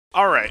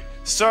Alright,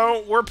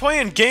 so we're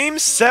playing Game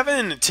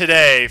 7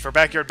 today for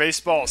Backyard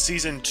Baseball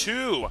Season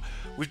 2.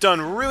 We've done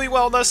really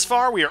well thus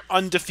far. We are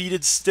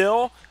undefeated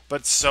still,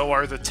 but so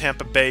are the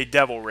Tampa Bay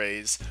Devil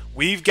Rays.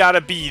 We've got to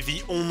be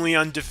the only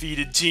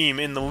undefeated team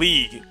in the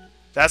league.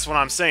 That's what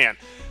I'm saying.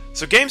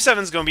 So Game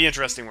 7 is going to be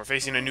interesting. We're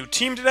facing a new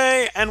team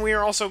today, and we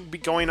are also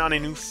going on a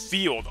new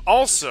field.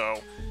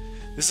 Also,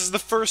 this is the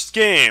first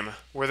game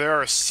where there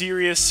are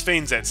serious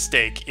things at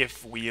stake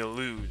if we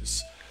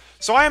lose.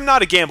 So I am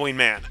not a gambling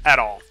man at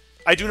all.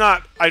 I do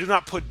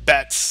not put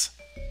bets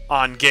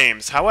on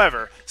games.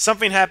 However,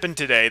 something happened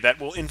today that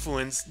will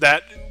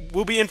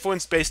be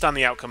influenced based on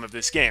the outcome of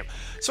this game.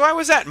 So I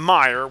was at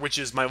Meijer, which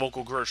is my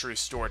local grocery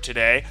store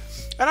today,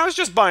 and I was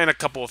just buying a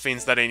couple of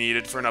things that I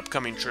needed for an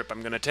upcoming trip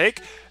I'm going to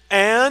take.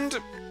 And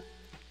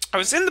I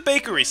was in the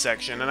bakery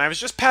section, and I was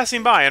just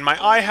passing by, and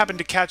my eye happened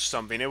to catch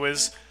something. It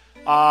was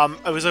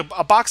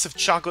a box of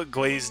chocolate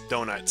glazed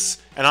donuts,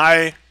 and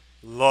I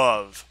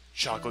love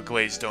chocolate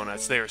glazed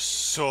donuts. They are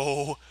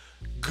so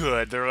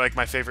good. They're like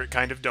my favorite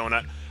kind of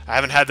donut. I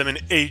haven't had them in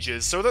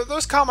ages, so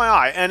those caught my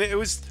eye.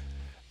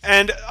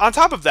 And on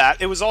top of that,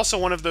 it was also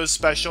one of those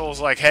specials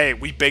like, hey,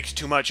 we baked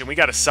too much and we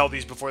got to sell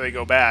these before they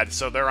go bad,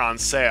 so they're on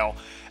sale.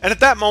 And at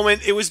that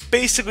moment, it was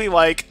basically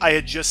like I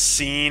had just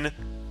seen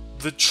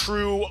the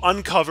true,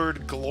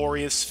 uncovered,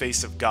 glorious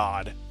face of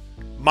God.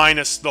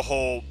 Minus the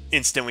whole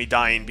instantly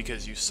dying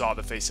because you saw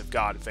the face of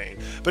God thing.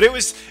 But it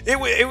was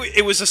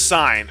a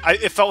sign.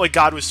 It felt like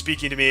God was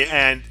speaking to me,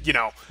 and, you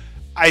know,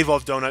 I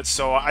love donuts,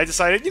 so I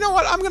decided, you know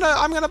what, I'm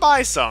gonna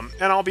buy some,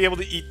 and I'll be able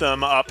to eat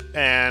them up,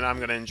 and I'm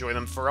gonna enjoy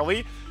them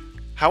thoroughly.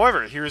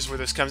 However, here's where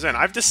this comes in.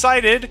 I've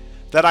decided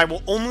that I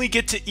will only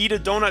get to eat a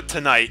donut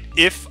tonight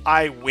if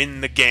I win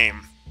the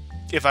game.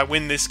 If I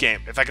win this game.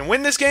 If I can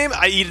win this game,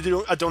 I eat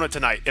a donut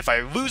tonight. If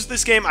I lose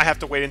this game, I have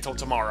to wait until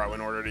tomorrow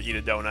in order to eat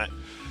a donut.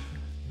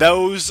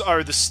 Those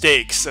are the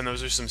stakes, and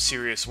those are some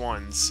serious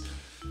ones.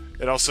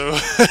 It also...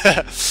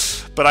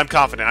 but I'm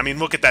confident. I mean,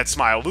 look at that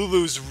smile.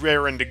 Lulu's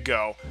raring to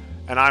go.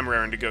 And I'm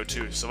raring to go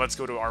too. So let's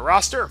go to our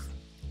roster.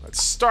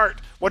 Let's start.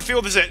 What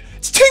field is it?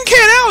 It's Tin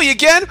Can Alley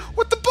again!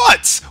 What the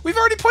butts? We've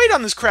already played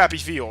on this crappy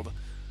field.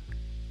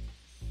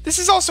 This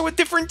is also a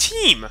different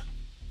team.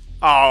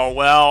 Oh,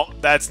 well,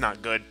 that's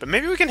not good. But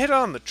maybe we can hit it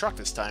on the truck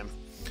this time.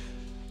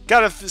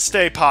 Gotta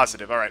stay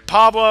positive. Alright,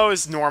 Pablo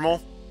is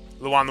normal.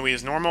 Luan Louis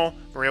is normal.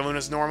 Maria Luna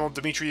is normal.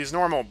 Dimitri is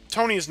normal.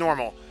 Tony is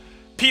normal.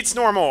 Pete's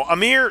normal.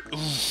 Amir...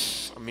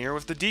 Oof, Amir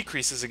with the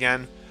decreases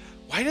again.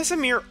 Why does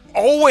Amir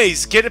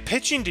always get a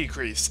pitching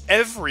decrease?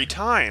 Every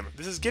time.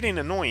 This is getting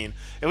annoying.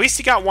 At least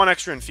he got one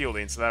extra in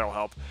fielding, so that'll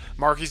help.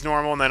 Marky's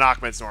normal, and then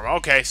Ahmed's normal.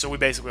 Okay, so we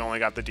basically only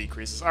got the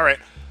decreases. Alright.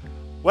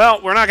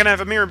 Well, we're not going to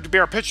have Amir to be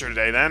our pitcher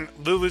today, then.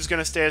 Lulu's going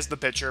to stay as the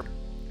pitcher.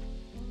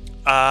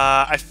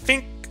 I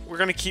think we're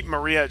going to keep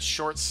Maria at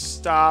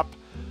shortstop.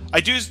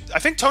 I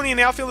think Tony in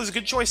the outfield is a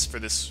good choice for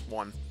this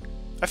one.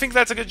 I think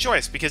that's a good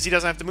choice, because he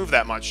doesn't have to move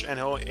that much,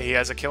 and he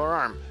has a killer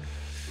arm.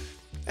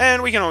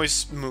 And we can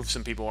always move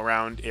some people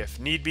around if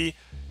need be.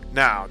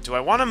 Now, do I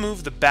want to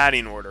move the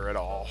batting order at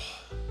all?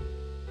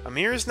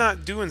 Amir's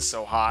not doing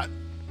so hot.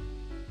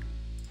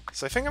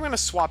 So I think I'm going to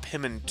swap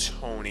him and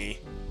Tony.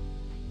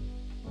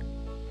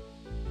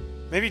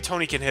 Maybe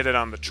Tony can hit it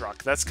on the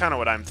truck. That's kind of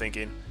what I'm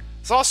thinking.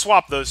 So I'll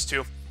swap those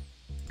two.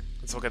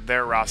 Let's look at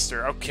their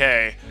roster.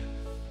 Okay.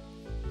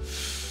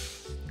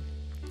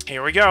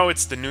 Here we go.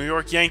 It's the New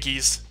York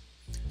Yankees.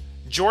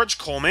 George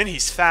Coleman.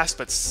 He's fast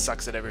but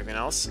sucks at everything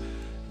else.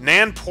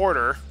 Nan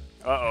Porter,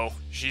 uh-oh,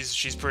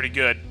 she's pretty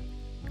good.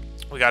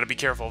 We gotta be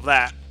careful of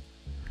that.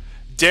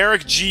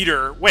 Derek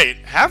Jeter, wait,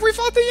 have we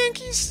fought the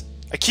Yankees?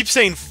 I keep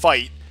saying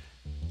fight.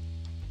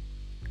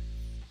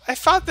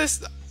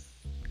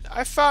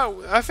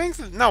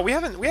 No, we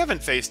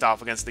haven't faced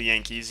off against the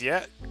Yankees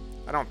yet.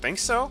 I don't think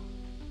so.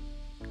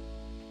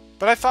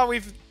 But I thought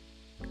we'd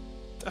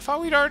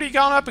already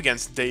gone up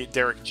against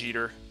Derek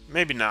Jeter.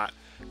 Maybe not.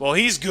 Well,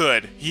 he's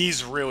good.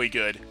 He's really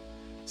good.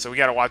 So we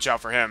gotta watch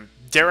out for him.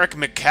 Derek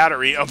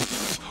McCattery. Oh,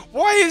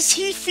 why is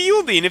he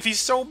fielding if he's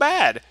so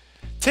bad?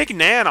 Take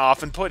Nan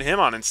off and put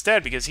him on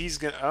instead because he's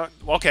gonna...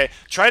 okay,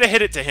 try to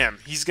hit it to him.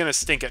 He's gonna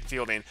stink at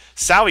fielding.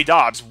 Sally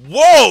Dobbs.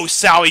 Whoa!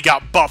 Sally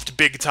got buffed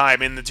big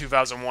time in the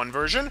 2001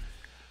 version.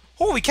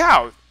 Holy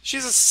cow.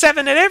 She's a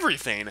 7 at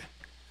everything.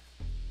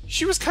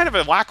 She was kind of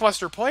a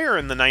lackluster player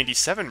in the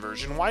 97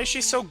 version. Why is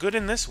she so good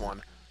in this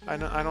one? I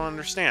don't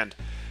understand.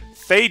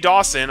 Faye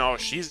Dawson. Oh,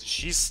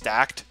 she's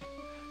stacked.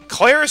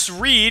 Claris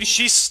Reed,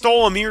 she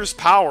stole Amir's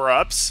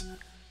power-ups.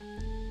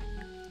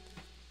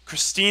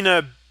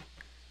 Christina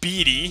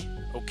Beatty,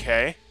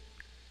 okay.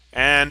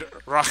 And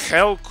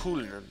Rachel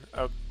Kulinen.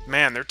 Oh,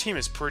 man, their team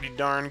is pretty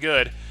darn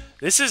good.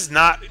 This is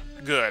not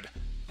good.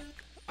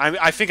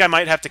 I think I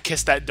might have to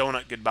kiss that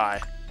donut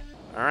goodbye.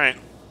 Alright.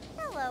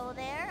 Hello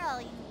there, all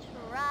you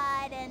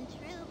tried and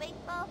true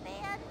baseball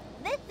fans.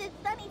 This is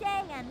Sunny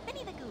Day and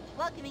Vinny the Goose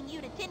welcoming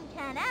you to Tin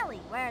Can Alley,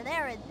 where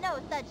there is no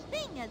such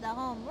thing as a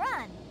home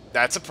run.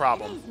 That's a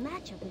problem. Today's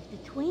matchup is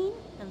between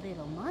the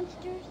Little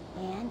Monsters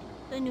and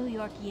the New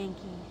York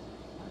Yankees.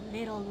 A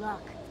little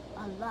luck,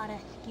 a lot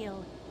of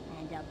skill,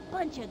 And a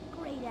bunch of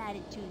great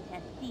attitudes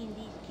have seen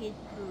these kids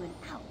through an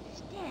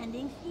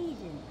outstanding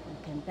season. You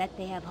can bet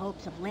they have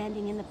hopes of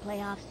landing in the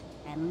playoffs,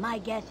 and my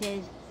guess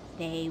is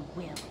they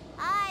will.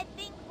 I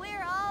think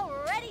we're all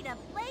ready to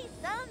play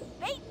some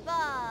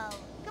baseball.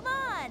 Come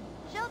on,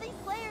 show these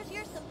players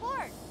your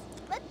support.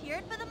 Let's hear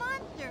it for the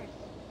Monsters.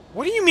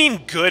 What do you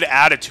mean, good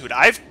attitude?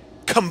 I've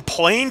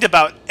complained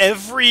about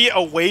every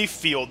away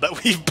field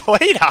that we've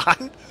played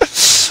on.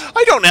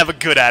 I don't have a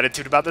good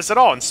attitude about this at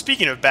all. And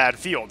speaking of bad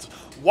fields,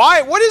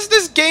 why? What is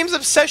this game's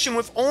obsession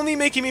with only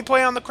making me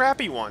play on the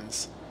crappy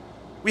ones?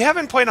 We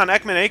haven't played on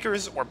Ekman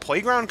Acres or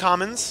Playground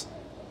Commons.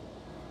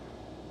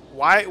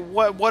 Why?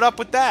 What up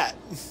with that?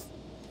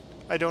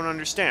 I don't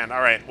understand.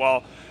 All right,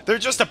 well, they're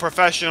just a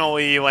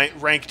professionally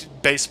ranked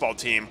baseball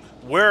team.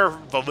 We're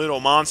the Little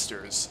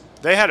Monsters.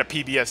 They had a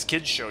PBS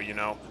Kids show, you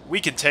know.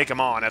 We can take them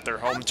on at their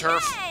home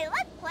turf. Hey,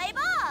 let's play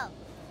ball.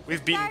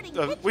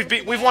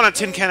 We've won at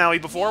Tin Can Alley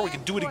before. We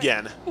can do it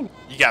again.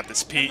 You got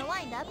this, Pete. The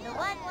windup, the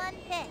 1-1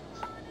 pitch.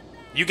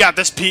 You got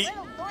this, Pete.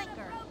 Little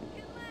doinker.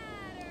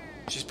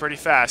 She's pretty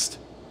fast,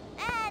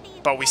 And he's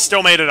but we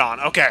still made it on.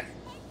 Okay.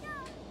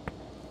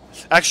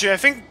 Actually, I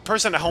think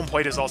person at home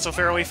plate is also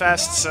fairly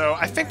fast, so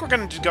I think we're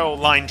going to go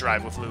line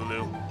drive with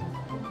Lulu.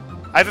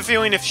 I have a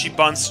feeling if she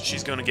bunts,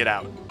 she's going to get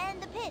out.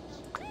 and the pitch.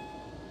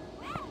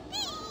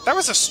 That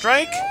was a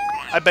strike?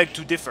 I beg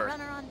to differ.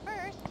 Runner on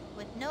first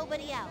with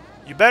nobody out.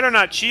 You better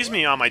not cheese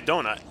me on my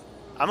donut.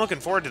 I'm looking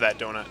forward to that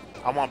donut.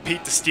 I want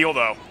Pete to steal,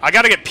 though. I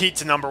got to get Pete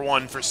to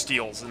 #1 for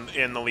steals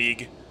in the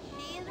league.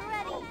 She is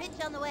ready.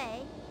 Pitch on the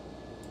way.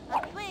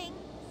 A swing.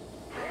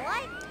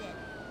 Likes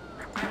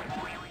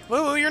it.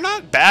 Lulu, you're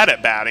not bad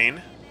at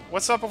batting.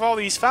 What's up with all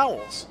these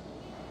fouls?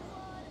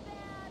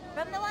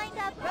 From the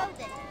windup, throws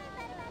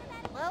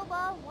it. Low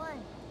ball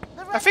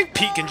 1. I think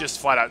Pete can just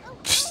flat out...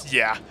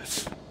 yeah.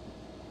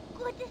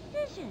 Good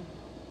decision.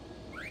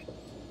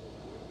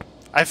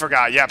 I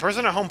forgot. Yeah,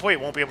 person at home plate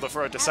won't be able to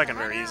throw it to second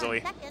very easily.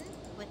 Second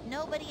with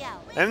nobody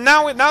out. And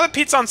now that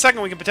Pete's on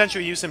second, we can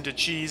potentially use him to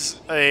cheese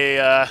a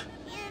Here's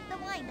the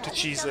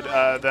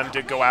windup. them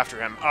to go after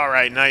him. All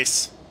right,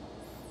 nice.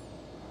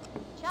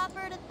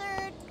 Chopper to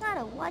third.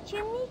 Gotta watch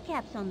your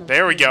kneecaps on the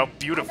There we field. go.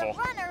 Beautiful. The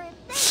runner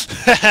is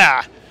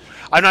safe.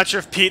 I'm not sure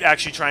if Pete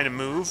actually trying to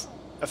move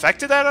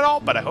affected that at all,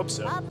 but I hope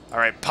so. All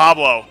right,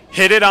 Pablo,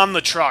 hit it on the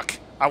truck.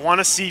 I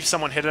want to see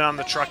someone hit it on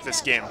the truck this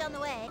game. Pitch on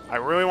the way. I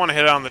really want to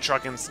hit it on the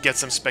truck and get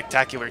some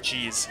spectacular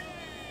cheese.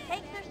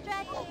 Takes her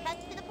stretch.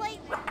 Cuts to the plate.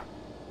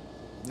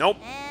 Nope,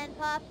 And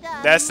popped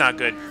up. that's not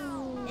good.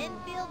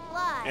 Infield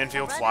fly.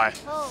 Infield Runner fly.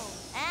 pulled.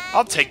 And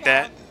I'll take he's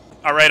that. out.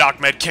 All right,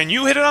 Ahmed, can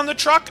you hit it on the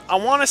truck? I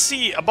want to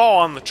see a ball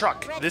on the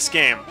truck this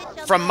game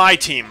from my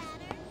team.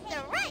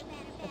 Strike.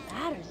 The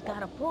batter's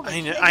gotta pull the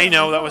I trigger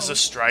know on that was a those.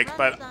 strike,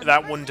 but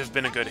that wouldn't have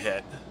been a good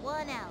hit.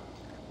 1 out.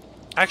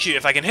 Actually,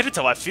 if I can hit it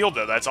to left field,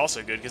 though, that's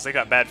also good, because they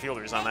got bad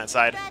fielders on that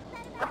side.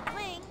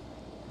 Swing.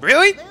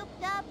 Really?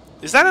 Looped up.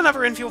 Is that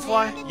another infield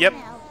fly? Yep.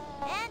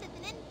 And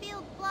it's an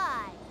infield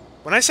fly.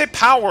 When I say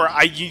power,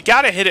 you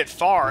gotta hit it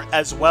far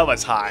as well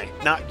as high,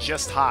 not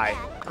just high.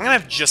 I'm gonna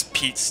have just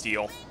Pete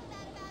steal.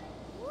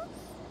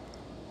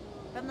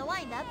 From the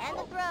windup and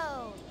the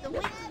throw.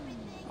 Swing.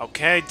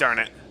 Okay, darn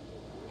it.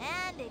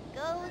 And it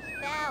goes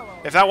foul.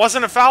 If that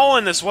wasn't a foul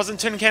and this wasn't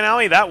Tin Can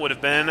Alley, that would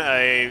have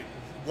been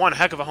one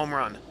heck of a home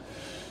run.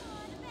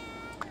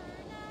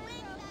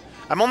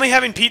 I'm only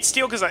having Pete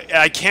steal because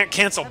I can't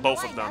cancel From the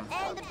both of them.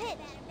 windup and the pitch.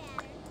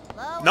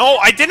 Low No,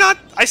 I did not.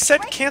 I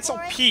said cancel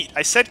Pete.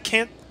 I said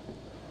can't.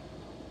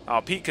 Oh,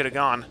 Pete could have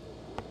gone.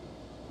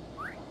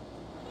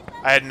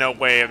 I had no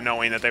way of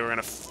knowing that they were going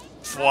to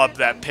flub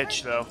that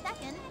pitch, though.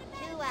 Second,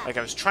 2 out. Like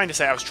I was trying to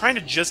say, I was trying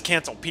to just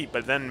cancel Pete,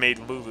 but then made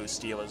Lulu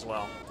steal as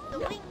well.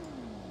 Swing.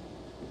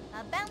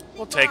 A bouncing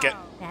We'll take it.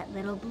 ball. That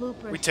little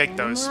blooper. We take sent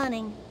him those.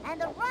 running. And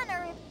the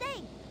runner is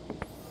safe.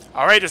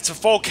 All right, it's a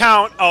full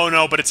count. Oh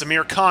no, but it's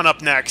Amir Khan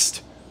up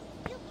next,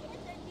 You kids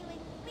are doing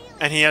really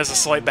and he has a good.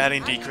 slight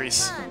batting Amir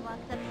decrease. Khan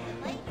walks up to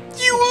the plate.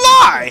 You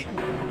lie! So he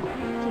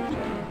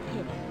can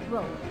hit it,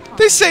 throw it,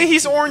 They say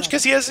he's orange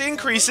because he has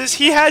increases.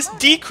 He has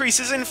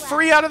decreases in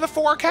 3 out of the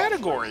 4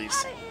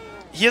 categories.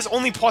 He has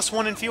only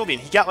 +1 in fielding.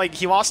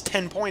 He lost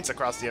 10 points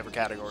across the other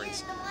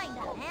categories. Here's the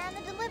windup and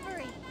the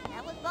delivery.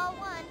 That was ball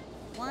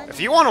 1. If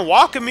you want to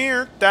walk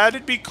Amir,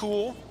 that'd be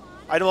cool.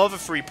 I'd love a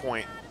free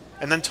point.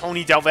 And then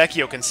Tony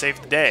Delvecchio can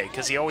save the day,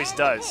 because he always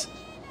does.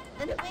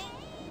 The swing.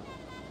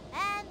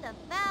 And the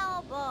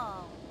foul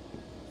ball.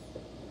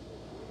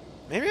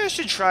 Maybe I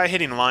should try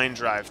hitting line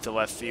drive to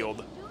left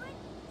field.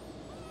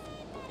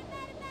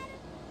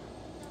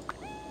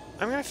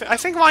 I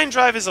think line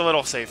drive is a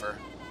little safer.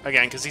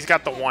 Again, because he's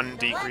got the 1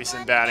 decrease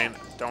in batting.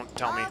 Don't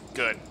tell me.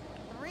 Good.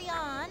 3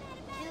 on,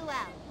 2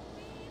 out.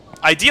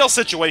 Ideal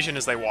situation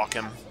is they walk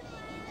him.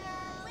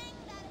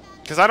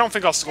 Because I don't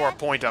think I'll score a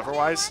point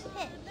otherwise.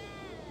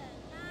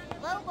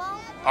 Low ball.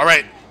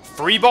 Alright,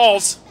 3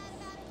 balls.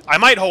 I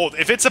might hold.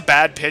 If it's a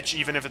bad pitch,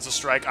 even if it's a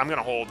strike, I'm going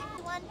to hold.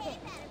 1 pitch.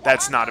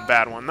 That's not a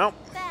bad one. Nope.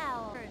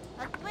 Foul.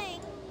 A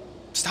swing.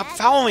 Stop and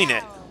fouling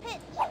it. foul. Pitch.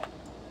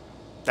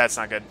 That's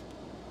not good.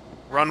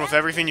 Run with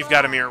everything you've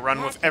got, Amir.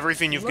 Run with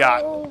everything you've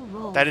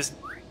got. That is...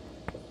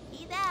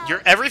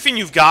 everything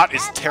you've got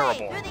is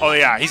terrible. Oh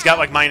yeah, he's got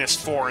like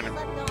 -4 in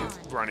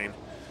running.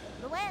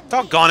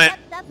 Doggone it.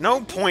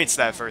 No points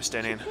that first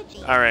inning.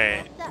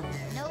 Alright.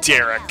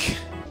 Derek.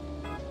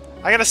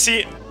 I gotta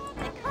see...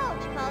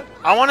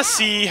 I want to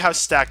see how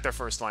stacked their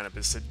first lineup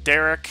is. So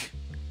Derek...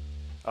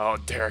 Oh,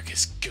 Derek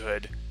is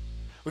good.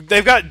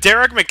 They've got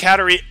Derek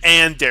McCattery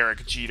and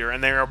Derek Jeter,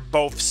 and they are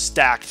both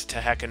stacked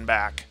to heck and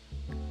back.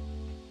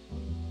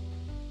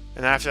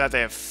 And after that,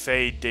 they have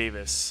Faye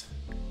Davis.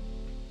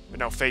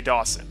 No, Faye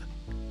Dawson.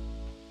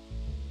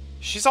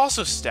 She's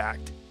also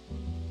stacked.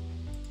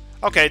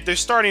 Okay, their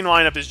starting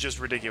lineup is just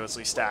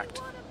ridiculously stacked.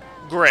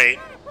 Great.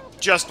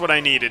 Just what I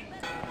needed.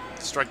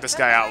 Strike this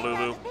guy out,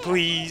 Lulu.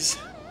 Please.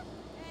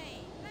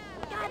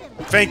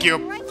 Thank you.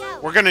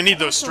 We're going to need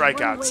those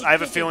strikeouts. I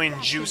have a feeling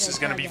juice is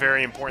going to be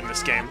very important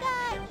this game.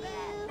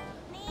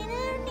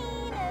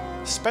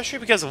 Especially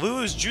because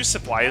Lulu's juice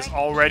supply is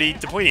already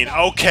depleting.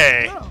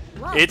 Okay.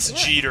 It's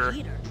Jeter.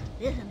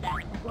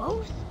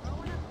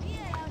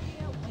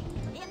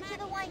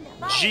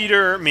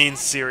 Jeter means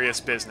serious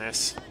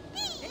business.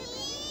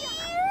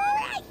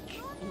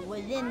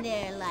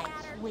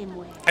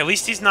 At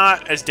least he's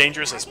not as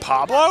dangerous as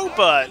Pablo,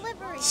 but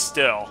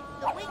still.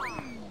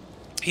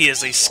 He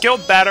is a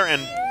skilled batter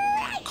and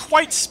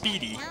quite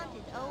speedy.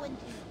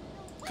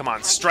 Come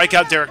on, strike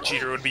out Derek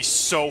Jeter. It would be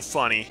so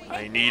funny.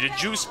 I need a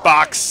juice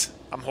box.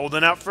 I'm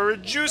holding out for a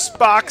juice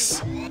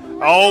box.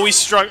 Oh, we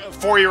struck...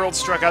 4-year-old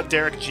struck out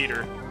Derek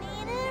Jeter.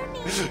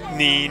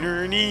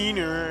 Neener,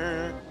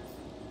 neener.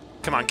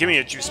 Come on, give me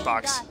a juice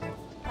box.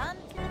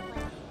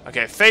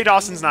 Okay, Faye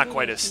Dawson's not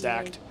quite as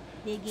stacked.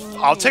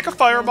 I'll take a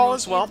fireball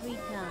as well.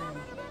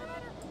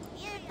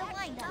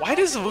 Why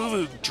does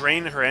Lulu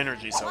drain her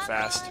energy so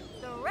fast?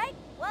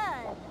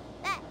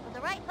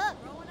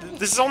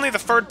 This is only the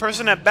third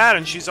person at bat,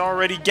 and she's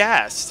already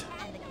gassed.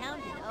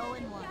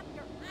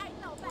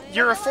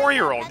 You're a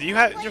 4-year-old.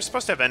 You're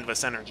supposed to have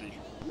endless energy.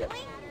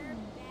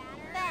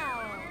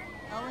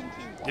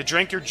 You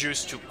drank your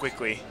juice too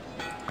quickly.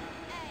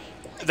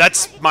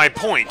 That's my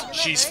point.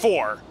 She's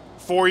 4.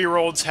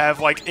 4-year-olds have,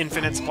 like,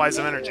 infinite supplies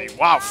of energy.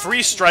 Wow, 3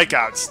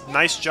 strikeouts.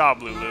 Nice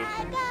job, Lulu.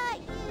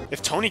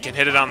 If Tony can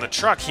hit it on the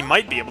truck, he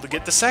might be able to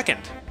get the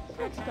second.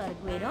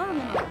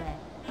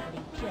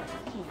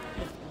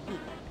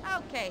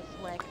 Okay,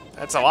 Slick.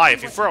 That's a lie.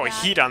 If you throw a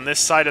heat on this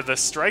side of the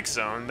strike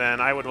zone, then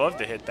I would love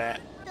to hit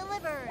that.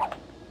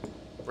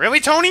 Really,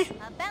 Tony?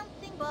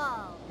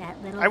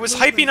 I was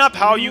hyping up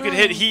how you could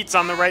hit heats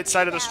on the right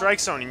side of the strike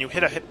zone, and you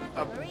hit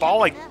a ball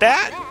like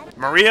that?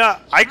 Maria,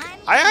 I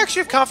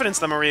actually have confidence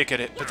that Maria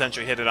could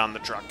potentially hit it on the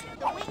truck.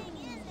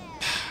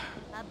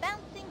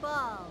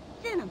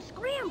 Then I'm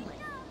scrambling.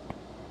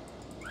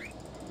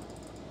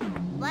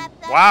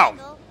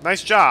 Wow,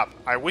 nice job.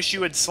 I wish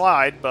you would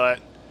slide, but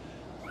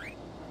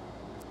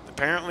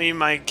apparently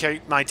my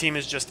team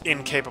is just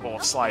incapable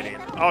of sliding.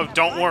 Oh,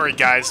 don't worry,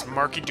 guys.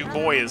 Marky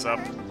Dubois is up,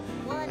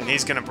 and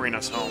he's going to bring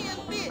us home.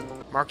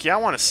 Marky, I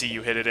want to see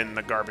you hit it in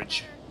the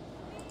garbage.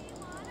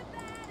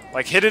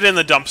 Like, hit it in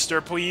the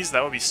dumpster, please.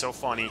 That would be so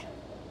funny.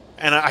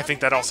 And I think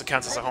that also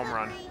counts as a home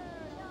run.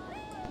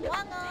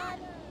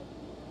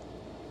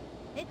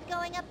 It's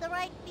going up the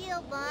right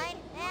field line,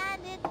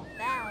 and it's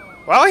foul.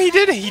 Well, he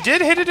did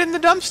hit it in the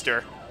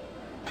dumpster.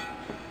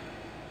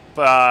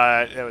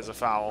 But it was a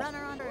foul.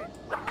 Runner on third.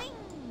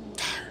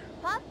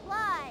 Pop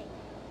fly.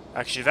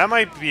 Actually, that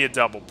might be a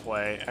double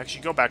play.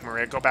 Actually, go back,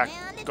 Maria. Go back.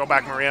 Go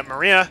back, Maria.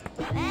 Maria!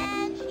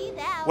 And she's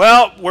out.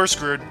 Well, we're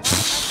screwed.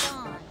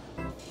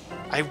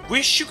 I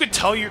wish you could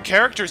tell your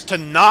characters to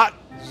not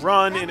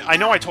run. And I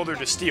know I told her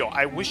to steal.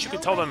 I wish you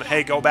could tell them,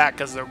 hey, go back,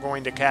 because they're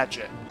going to catch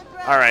it.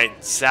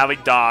 Alright, Sally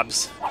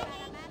Dobbs.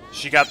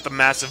 She got the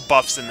massive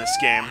buffs in this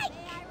game.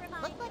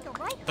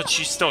 But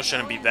she still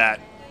shouldn't be that.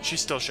 She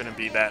still shouldn't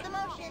be that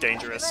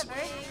dangerous.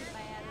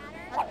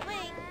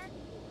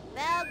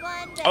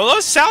 Although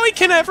Sally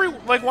can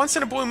once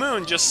in a blue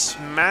moon, just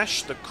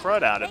smash the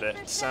crud out of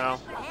it, so...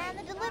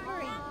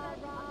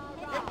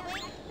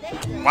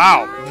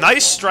 Wow,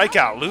 nice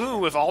strikeout. Lulu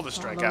with all the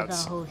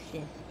strikeouts.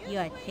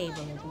 Your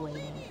table is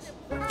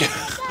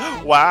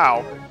waiting.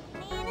 Wow.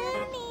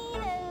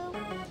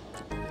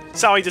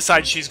 Sally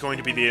decides she's going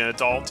to be the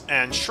adult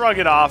and shrug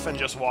it off and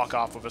just walk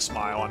off with a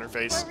smile on her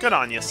face. Good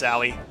on you,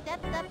 Sally.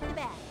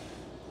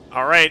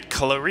 Alright,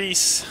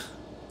 Clarice.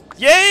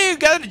 Yay, you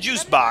got a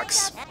juice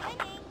box.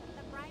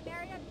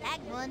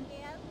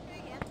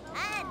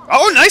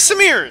 Oh, nice,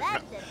 Amir!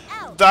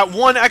 That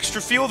one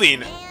extra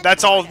fielding,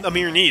 that's all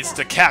Amir needs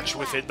to catch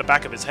with the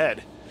back of his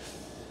head.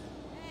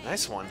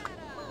 Nice one.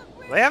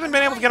 They haven't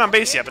been able to get on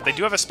base yet, but they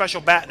do have a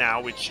special bat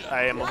now, which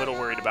I am a little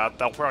worried about.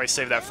 They'll probably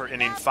save that for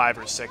inning 5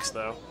 or 6,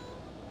 though.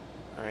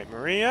 Alright,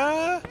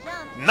 Maria.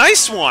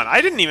 Nice one!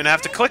 I didn't even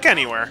have to click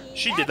anywhere.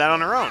 She did that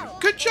on her own.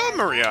 Good job,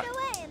 Maria.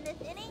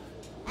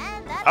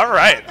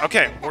 Alright,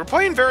 okay. We're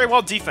playing very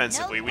well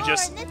defensively.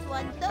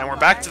 And we're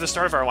back to the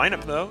start of our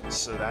lineup, though,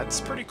 so that's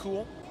pretty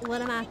cool.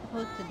 What am I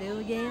supposed to do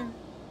again?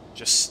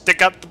 Just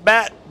stick out the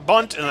bat,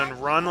 bunt, and then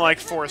run like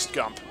Forrest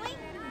Gump.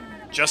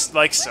 Just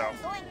like so.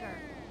 Zoinker.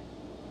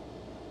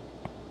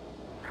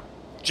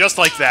 Just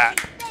like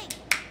that.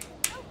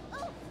 Ooh,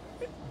 ooh.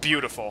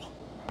 Beautiful.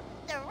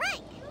 Strike.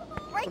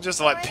 I'll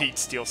just let Pete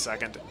steal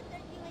second.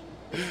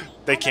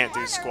 They can't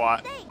do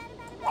squat.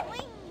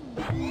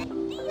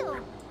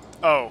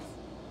 Oh.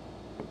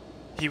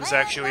 He was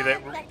actually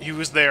there. He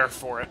was there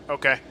for it.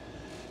 Okay.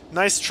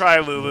 Nice try,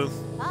 Lulu.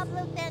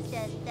 Pablo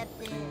Sanchez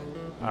steps in.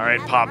 Alright,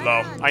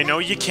 Pablo. I know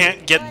you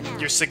can't get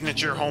your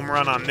signature home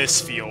run on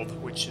this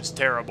field, which is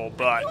terrible,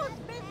 but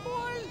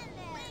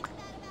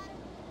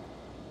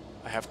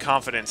I have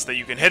confidence that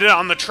you can hit it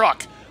on the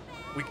truck.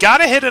 We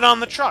gotta hit it on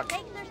the truck.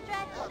 Takes their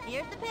stretch.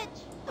 Here's the pitch.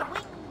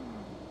 Swing.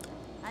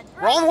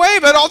 A Wrong way,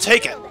 but I'll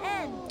take it. drive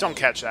and Don't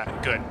catch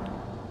that. Good.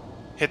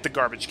 Hit the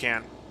garbage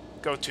can.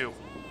 Go to.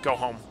 Go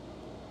home.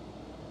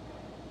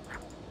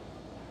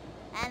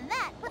 And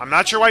that puts I'm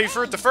not sure why you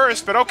threw it to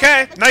first, but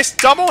okay. Nice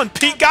double, and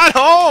Pete got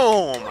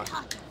home.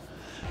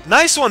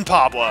 Nice one,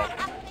 Pablo. Ahmed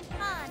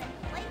Khan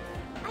in place.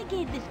 I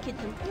gave this kid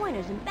some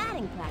pointers in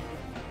batting practice.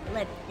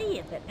 Let's see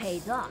if it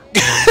pays off.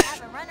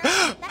 Have a runner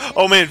on second.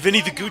 Oh man,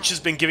 Vinny the Gooch has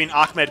been giving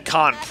Ahmed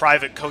Khan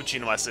private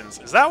coaching lessons.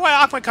 Is that why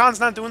Ahmed Khan's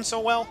not doing so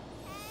well?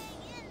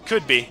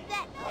 Could be.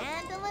 Set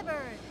and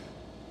delivered.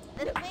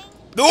 The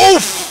swing.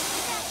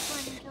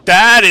 Oof!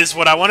 That is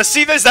what I want to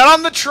see. Is that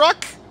on the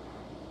truck?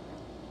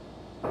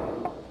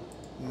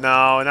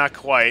 No, not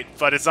quite.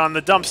 But it's on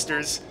the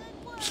dumpsters.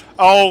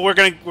 Oh, we're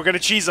gonna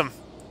cheese him.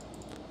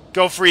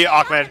 Go free,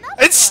 Ahmed.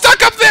 It's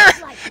stuck up there.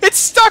 It's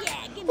stuck.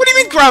 What do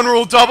you mean ground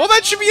rule double?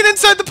 That should be an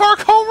inside the park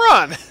home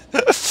run.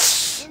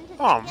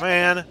 Oh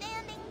man,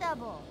 Standing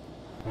double.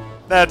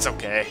 that's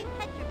okay.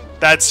 Petrovic.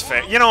 That's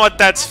fair. You know what?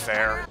 That's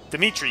fair.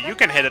 Dimitri, you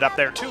can hit it up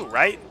there too,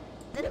 right?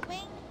 The swing.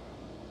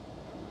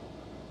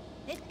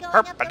 It's going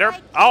Herp up the a derp.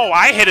 right Oh,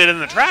 I field. hit it in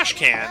the trash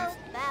can. Oh,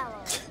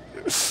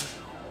 foul.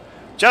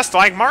 Just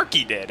like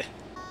Marky did.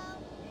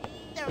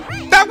 The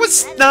right. That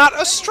was not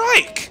a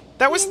strike.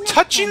 That was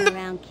touching Turn the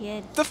around,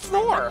 kid.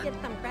 floor. Give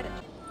some credit.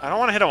 I don't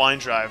want to hit a line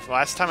drive.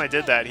 Last time I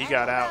did that, he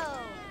got out.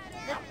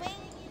 The swing.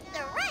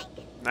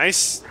 Strike.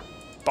 Nice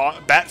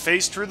bat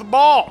face through the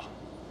ball.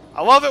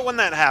 I love it when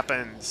that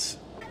happens.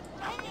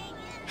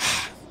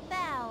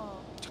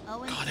 Foul.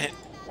 Oh, Got it.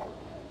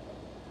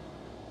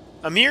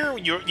 Amir,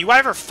 you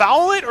either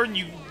foul it or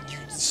you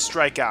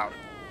strike out.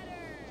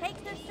 Takes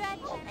their stretch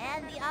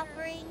and the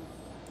offering.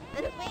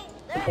 The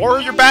swing. Or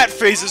your bat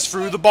phases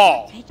through the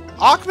ball.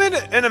 Ahmed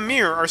and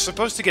Amir are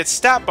supposed to get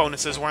stat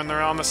bonuses when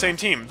they're on the same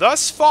team.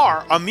 Thus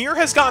far, Amir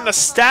has gotten a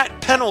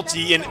stat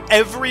penalty in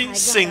every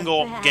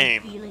single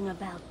game. Feeling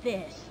about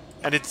this.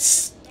 And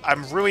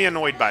I'm really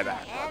annoyed by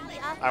that. And the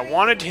offering. I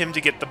wanted him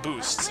to get the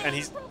boosts, and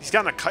he's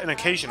gotten an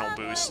occasional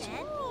boost.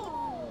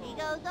 He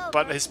goes over.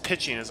 But his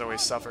pitching has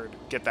always suffered.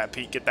 Get that,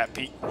 Pete. Get that,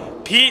 Pete.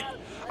 Pete!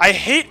 I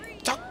hate...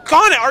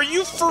 Doggone it! Are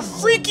you for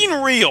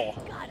freaking real?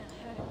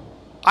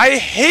 I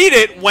hate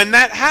it when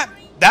that happens.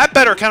 That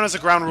better count as a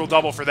ground rule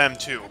double for them,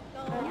 too.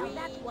 Now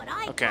that's what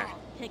I Okay. call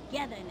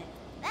togetherness.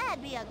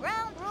 That'd be a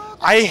ground rule.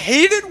 I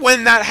hate it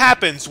when that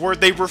happens, where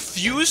they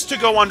refuse to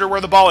go under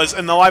where the ball is,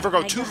 and they'll either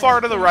go too far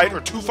to the right or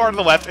too far to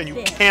the left, and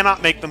you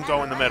cannot make them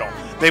go in the middle.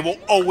 They will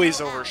always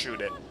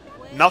overshoot it.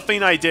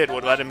 Nothing I did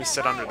would let him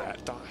sit under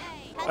that.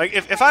 Like,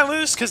 if I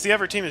lose because the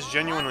other team is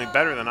genuinely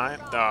better than I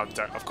am,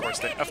 of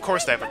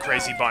course they have a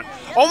crazy bunt.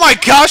 Oh my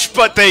gosh,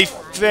 but they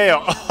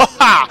fail.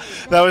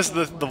 That was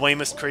the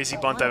lamest crazy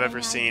bunt I've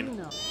ever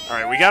seen. All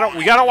right, we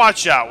gotta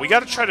watch out. We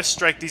gotta try to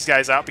strike these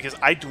guys out because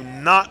I do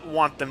not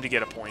want them to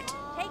get a point.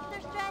 Takes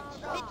their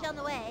stretch. Pitch on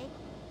the way.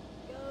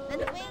 The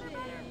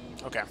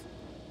swing. Okay.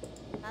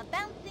 A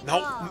bouncing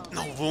No, ball.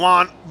 no,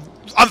 Luan.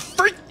 I'm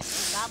free.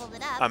 Gobbles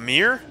it up.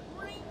 Amir,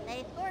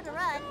 They scored a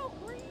run.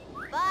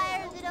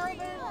 Fires it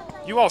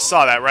over. you all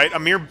saw that, right?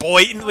 Amir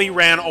blatantly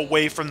ran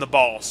away from the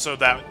ball so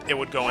that it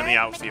would go in the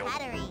Eric outfield.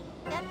 McHattery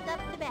steps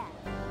up to bat.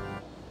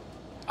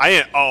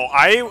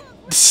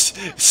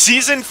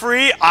 Season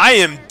free, I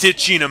am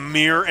ditching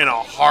Amir in a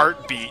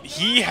heartbeat.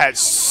 He has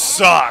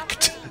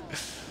sucked.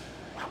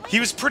 He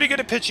was pretty good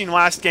at pitching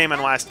last game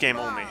and last game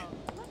only.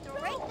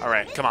 All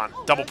right, come on.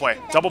 Double play.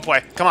 Double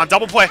play. Come on,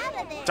 double play.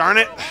 Darn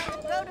it.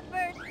 Throw to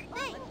first.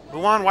 Safe.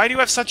 Luan, why do you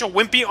have such a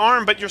wimpy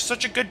arm, but you're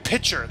such a good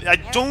pitcher? I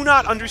do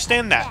not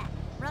understand that.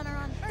 Runner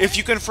on first. If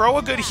you can throw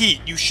a good heat,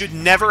 you should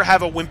never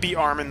have a wimpy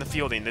arm in the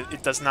fielding.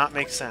 It does not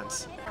make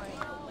sense.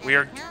 We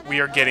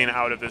are getting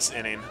out of this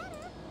inning.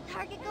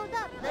 Target goes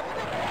up.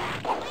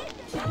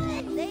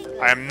 They go.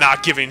 I am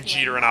not giving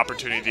Jeter an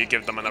opportunity to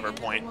give them another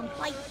point. Everyone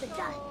bites the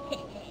dust.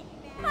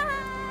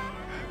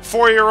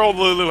 4-year-old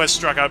Lulu has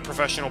struck out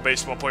professional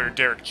baseball player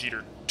Derek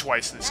Jeter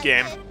twice this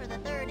game. That's it for the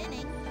third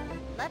inning.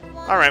 Left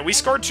one. Alright, we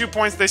scored 2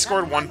 points, they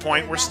scored 1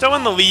 point. We're still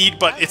in the lead,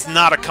 but it's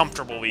not a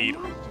comfortable lead.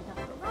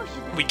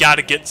 We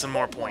gotta get some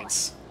more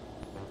points.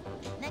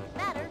 Next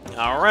batter.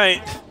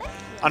 Alright.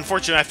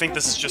 Unfortunately, I think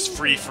this is just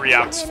free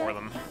outs for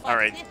them.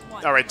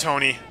 Alright,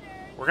 Tony.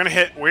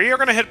 We are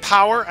gonna hit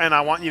power, and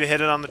I want you to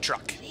hit it on the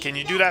truck. Can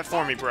you do that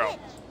for me, bro?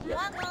 Swung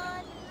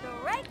on.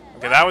 Strike.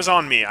 Okay, that was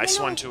on me. I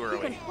swung too You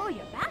early. can pull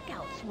your back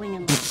out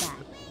swinging like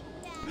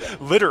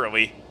that.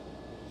 Literally.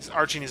 He's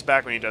arching his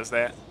back when he does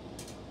that.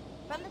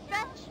 From the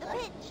stretch, the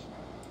pitch,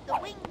 the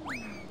wing.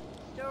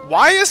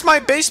 Why is my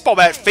baseball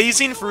bat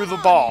phasing through the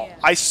ball?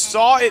 I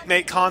saw it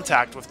make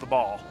contact with the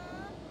ball.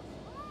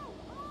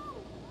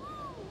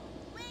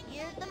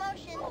 Here's the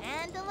motion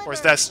and delivery. Or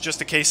is that just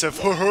a case of,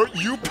 haha,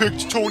 you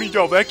picked Tony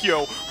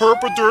Delvecchio.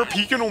 Herp-a-derp,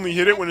 he can only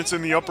hit it when it's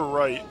in the upper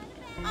right.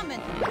 I'm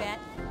into that.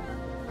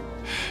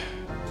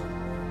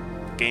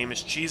 Game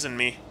is cheesing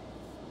me.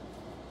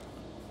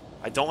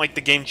 I don't like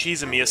the game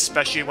cheesing me,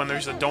 especially when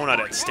there's a donut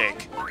at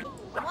stake.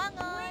 Swung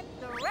on,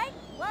 strike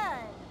one.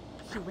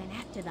 She went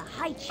after the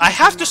high cheese. I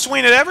have to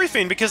swing at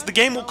everything because the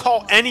game will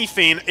call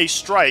anything a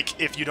strike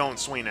if you don't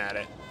swing at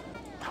it.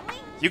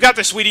 You got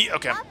this, sweetie.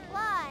 Okay. Up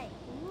fly.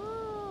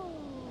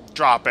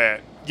 Drop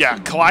it. Yeah,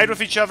 collide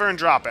with each other and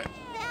drop it.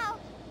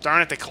 Out.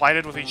 Darn it, they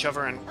collided with each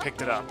other and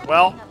picked it up.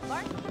 Well,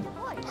 Marky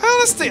boy.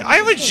 honestly,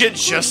 I legit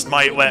just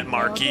might let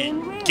Marky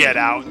get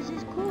out. This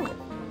is cool. 2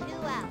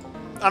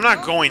 out. I'm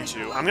not going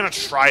to. I'm going to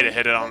try to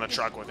hit it on the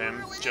truck with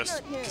him,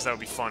 just because that would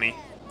be funny.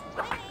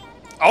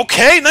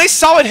 Okay, nice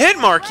solid hit,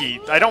 Marky.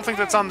 I don't think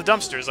that's on the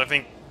dumpsters. I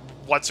think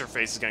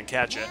What's-Her-Face is going to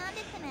catch it.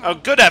 Oh,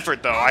 good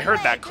effort, though. I heard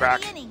that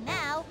crack.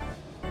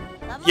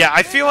 Yeah,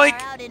 I feel like...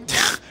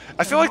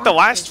 I feel like the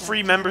last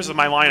 3 members of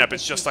my lineup,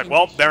 it's just like,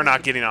 well, they're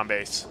not getting on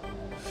base.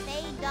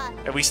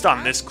 At least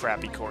on this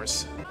crappy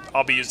course.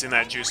 I'll be using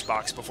that juice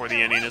box before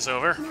the inning is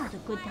over. Now's a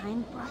good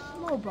time for a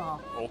slow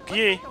ball.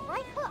 Okay. The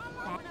right hook.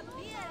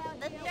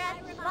 The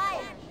stretch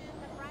fire.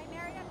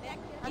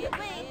 On the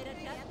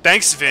wing.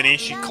 Thanks, Vinny.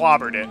 She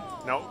clobbered it.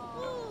 Nope.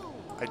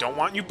 I don't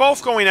want you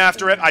both going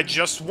after it. I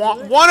just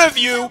want one of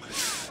you.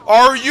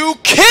 Are you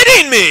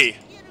kidding me?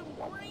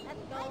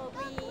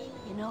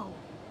 You know,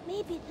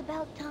 maybe it's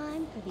about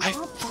time for the I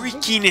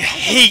opposition freaking to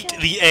hate take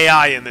a the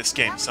AI in this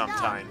game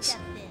sometimes.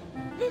 step.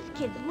 This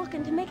kid's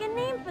looking to make a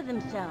name for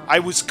themselves. I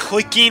was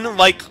clicking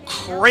like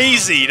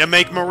crazy to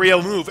make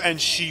Maria move, and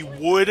she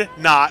would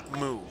not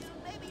move.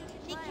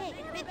 She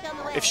kicked, pitch on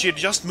the way. If she had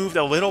just moved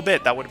a little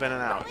bit, that would have been an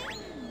out.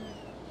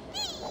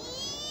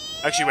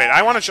 Actually, wait.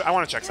 I want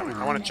to check something.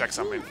 I want to check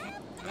something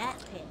That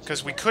pitch.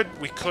 because we could.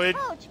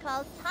 Coach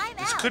calls timeout.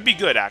 This could be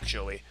good,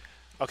 actually.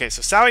 Okay,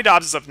 so Sally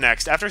Dobbs is up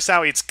next. After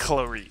Sally, it's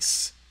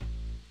Clarice.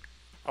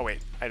 Oh, wait.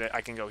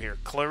 I can go here.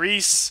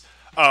 Clarice.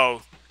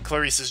 Oh,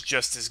 Clarice is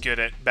just as good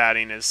at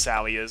batting as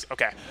Sally is.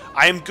 Okay.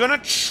 I am going to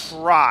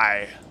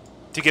try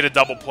to get a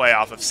double play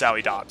off of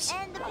Sally Dobbs.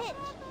 And the pitch.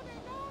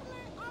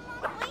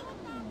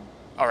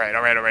 All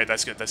right.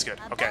 That's good.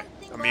 Okay.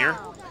 Amir?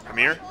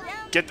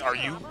 Are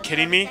you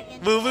kidding me?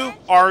 Lulu?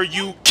 Are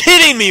you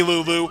kidding me,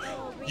 Lulu?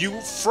 You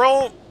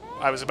throw...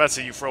 I was about to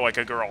say you throw like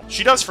a girl.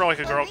 She does throw like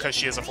a girl because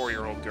she is a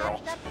 4-year-old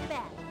girl.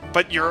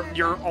 But you're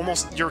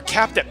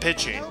capped at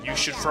pitching. You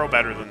should throw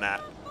better than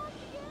that.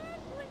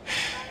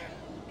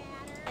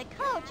 The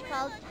coach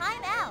calls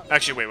timeout.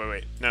 Actually,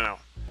 wait. No.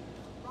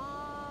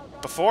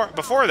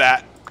 Before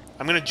that,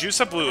 I'm going to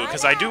juice up Lulu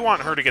because I do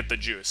want her to get the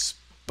juice.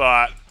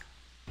 But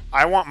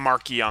I want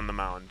Marky on the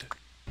mound.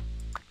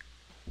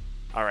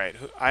 Alright,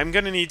 I'm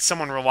going to need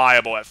someone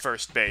reliable at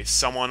first base.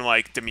 Someone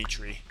like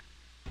Dimitri.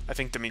 I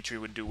think Dimitri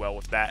would do well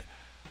with that.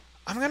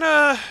 I'm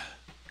gonna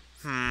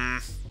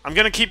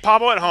keep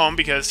Pablo at home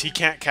because he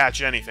can't catch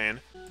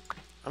anything.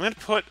 I'm gonna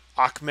put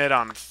Ahmed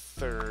on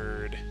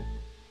third.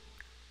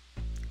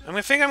 I'm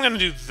gonna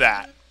do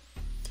that.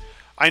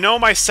 I know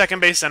my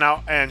second base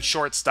and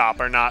shortstop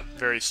are not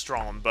very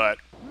strong, but...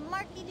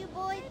 Marky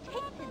Dubois takes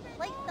his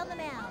place on the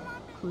mound.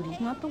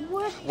 Cootie's not the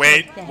worst.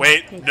 Wait, choice to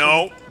have pitching.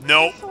 no.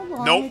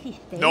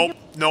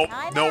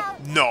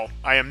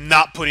 I am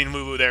not putting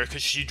Lulu there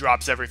because she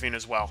drops everything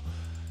as well.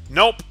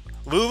 Nope.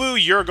 Lulu,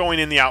 you're going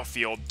in the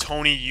outfield.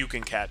 Tony, you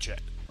can catch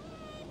it.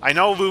 I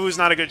know Lulu's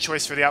not a good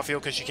choice for the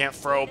outfield because she can't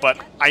throw, but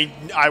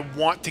I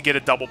want to get a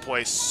double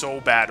play so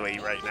badly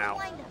right now.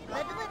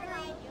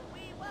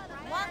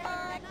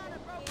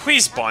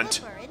 Please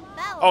bunt.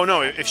 Oh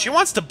no, if she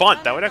wants to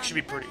bunt, that would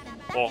actually be pretty...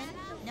 Well,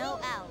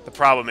 the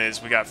problem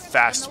is we got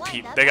fast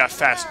people. They got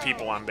fast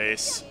people on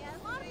base.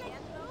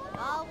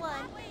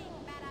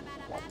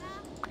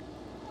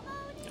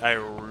 I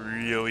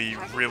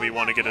really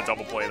want to get a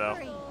double play though.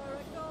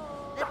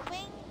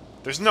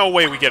 There's no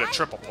way we get a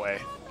triple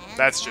play.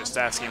 That's just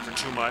asking for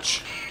too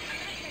much.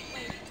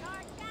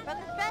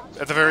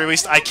 At the very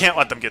least, I can't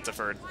let them get to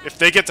third. If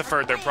they get to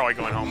third, they're probably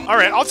going home.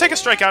 Alright, I'll take a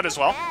strikeout as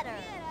well.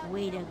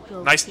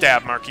 Nice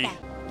dab, Marky.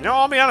 You know,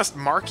 I'll be honest,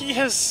 Marky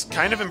has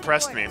kind of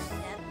impressed me.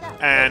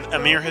 And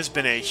Amir has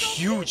been a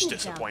huge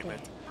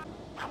disappointment.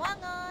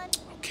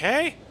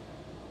 Okay.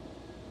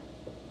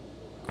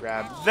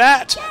 Grab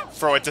that.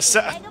 Throw it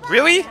to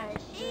Really?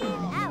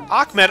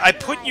 Ahmed, I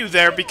put you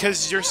there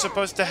because you're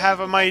supposed to have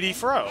a mighty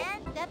throw.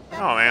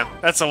 Oh man,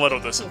 that's a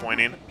little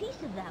disappointing.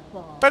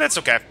 But it's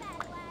okay.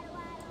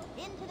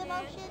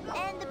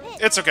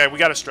 It's okay, we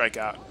got a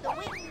strikeout.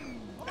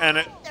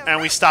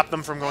 And we stopped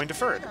them from going to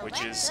third,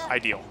 which is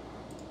ideal.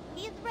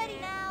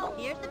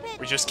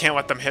 We just can't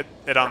let them hit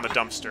it on the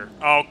dumpster.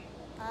 Oh,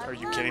 are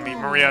you kidding me?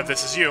 Maria,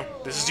 this is you.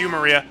 This is you,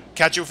 Maria.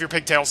 Catch it with your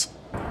pigtails.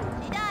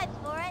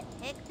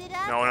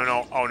 No, no,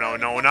 no. Oh, no,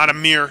 no. Not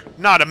Amir.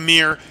 Not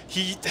Amir.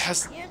 He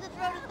has... Here's a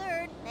throw to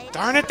third.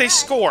 Darn it, they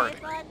scored.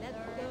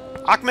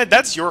 Ahmed,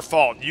 that's your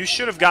fault. You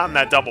should have gotten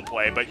that double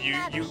play, but you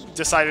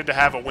decided to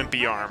have a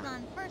wimpy arm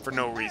for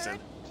no reason.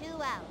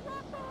 2 out.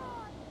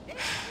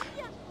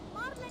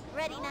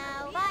 Ready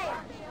now.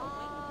 Fire.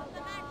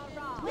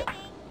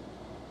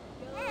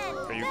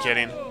 Are you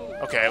kidding?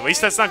 Okay, at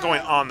least that's not going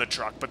on the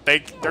truck, but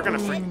they're gonna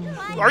freak...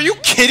 Are you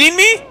kidding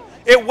me?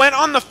 It went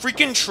on the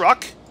freaking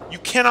truck? You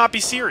cannot be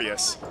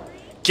serious.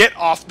 Get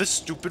off the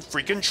stupid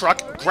freaking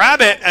truck,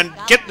 grab it, and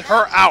get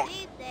her out.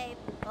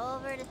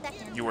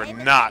 You are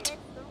not.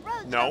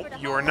 No,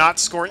 you are not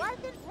scoring.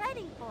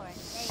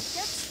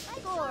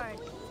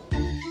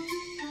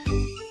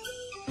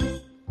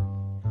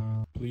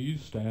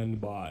 Please stand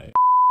by.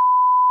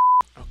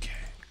 Okay.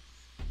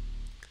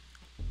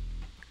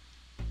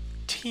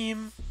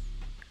 Team,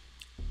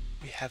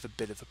 we have a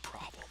bit of a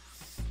problem.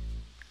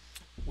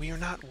 We are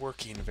not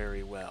working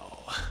very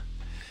well.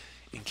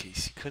 In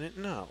case you couldn't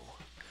know,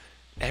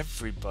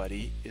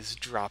 everybody is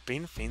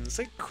dropping things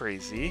like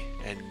crazy,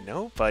 and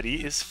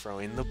nobody is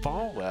throwing the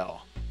ball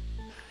well.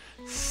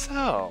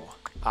 So,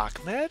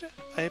 Ahmed,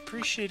 I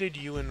appreciated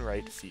you in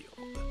right field.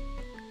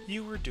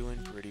 You were doing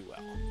pretty well.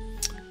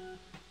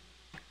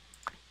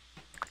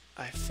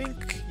 I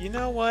think, you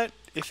know what?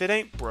 If it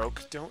ain't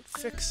broke, don't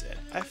fix it.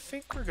 I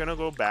think we're gonna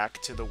go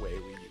back to the way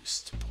we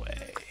used to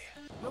play.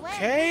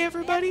 Okay,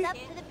 everybody?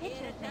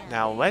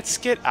 Now let's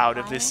get out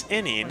of this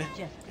inning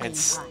and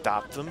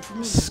stop them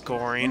from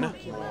scoring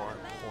more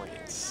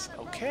points.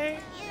 Okay?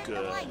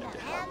 Good.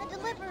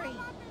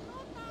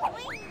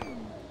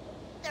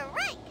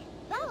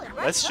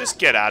 Let's just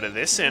get out of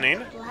this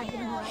inning.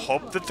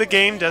 Hope that the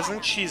game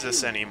doesn't cheese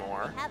us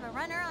anymore.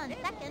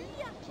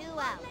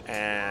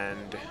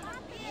 And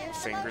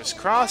fingers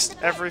crossed,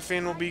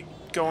 everything will be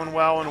going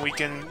well and we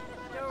can...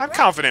 I'm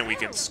confident we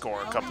can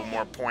score a couple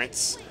more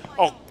points.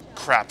 Oh,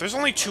 crap. There's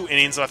only 2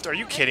 innings left. Are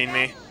you kidding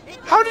me?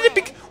 How did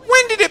it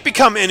when did it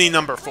become inning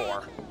number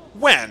 4?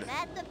 When?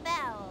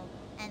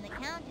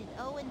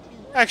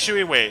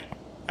 Actually, wait.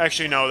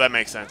 Actually, no, that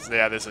makes sense.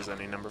 Yeah, this is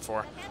inning number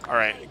 4.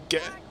 Alright,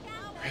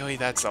 Really?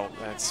 That's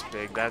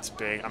big. That's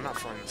big. I'm not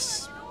throwing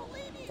this...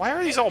 Why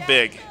are these all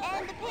big?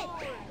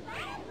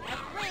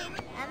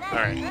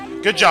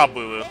 Alright. Good job,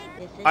 Lulu.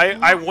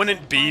 I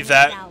wouldn't be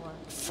that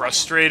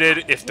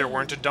frustrated if there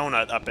weren't a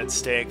donut up at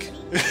stake.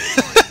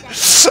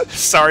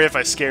 Sorry if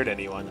I scared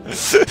anyone.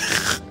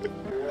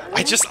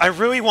 I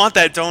really want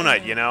that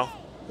donut, you know?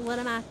 What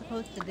am I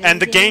supposed to do?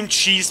 And the game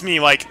cheesed me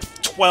like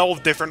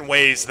 12 different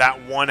ways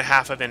that one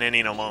half of an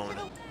inning alone.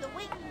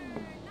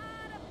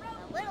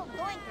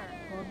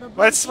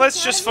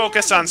 Let's just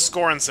focus on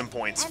scoring some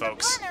points,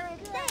 folks.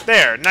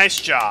 There, nice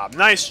job,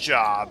 nice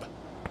job.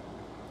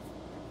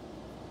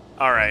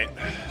 Alright.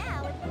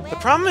 The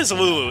problem is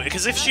Lulu,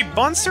 because if she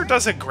bunts or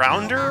does a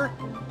grounder,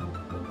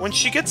 when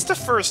she gets to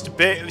first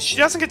base, she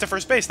doesn't get to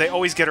first base, they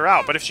always get her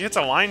out. But if she hits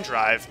a line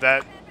drive,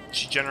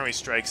 she generally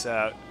strikes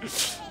out.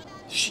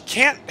 She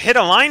can't hit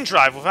a line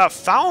drive without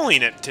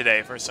fouling it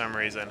today for some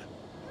reason.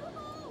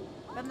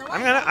 I'm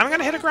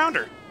gonna hit a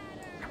grounder.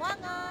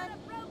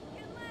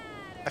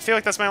 I feel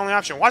like that's my only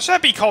option. Watch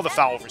that be called a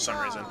foul for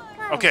some reason.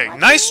 Okay,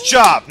 nice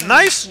job.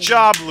 Nice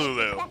job,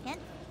 Lulu.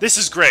 This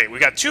is great. We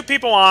got 2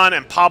 people on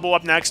and Pablo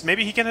up next.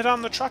 Maybe he can hit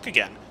on the truck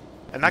again.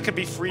 And that could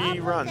be free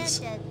runs.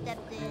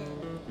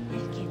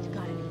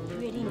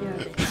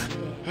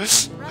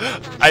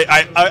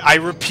 I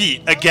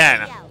repeat,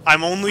 again,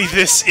 I'm only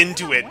this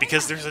into it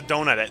because there's a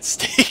donut at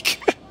stake.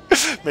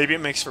 Maybe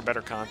it makes for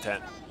better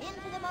content.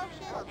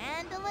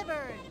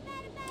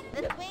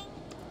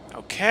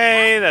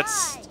 Okay,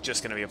 that's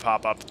just gonna be a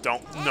pop-up.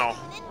 No.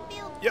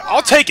 Yeah,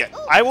 I'll take it.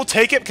 I will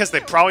take it because they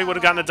probably would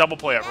have gotten a double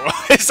play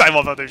otherwise. I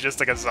love how there's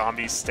just like a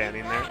zombie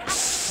standing there.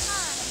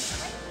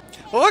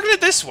 Well, look at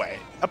it this way.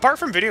 Apart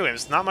from video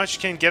games, not much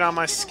can get on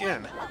my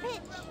skin.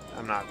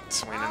 I'm not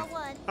swinging.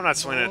 I'm not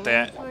swinging at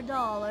that.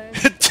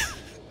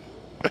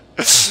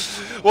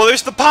 Well,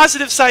 there's the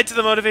positive side to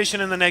the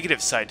motivation and the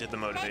negative side to the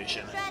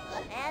motivation.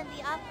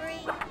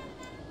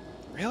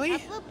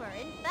 Really?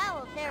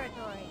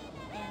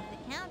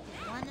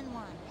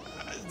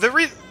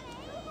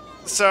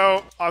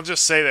 So, I'll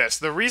just say this.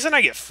 The reason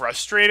I get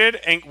frustrated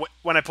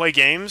when I play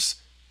games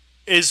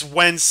is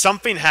when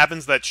something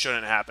happens that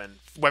shouldn't happen.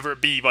 Whether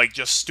it be, like,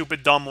 just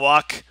stupid dumb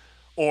luck,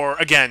 or,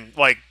 again,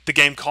 like, the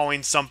game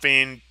calling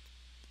something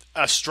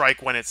a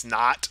strike when it's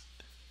not.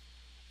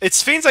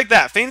 It's things like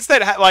that. Things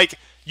that, like,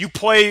 you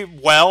play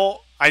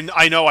well.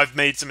 I know I've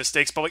made some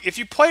mistakes, but, like, if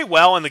you play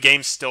well and the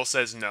game still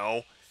says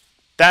no,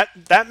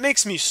 that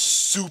makes me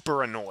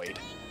super annoyed.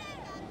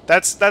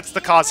 That's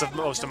the cause of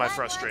most of my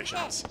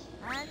frustrations.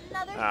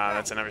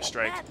 That's another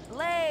strike.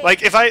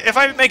 Like, if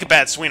I make a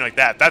bad swing like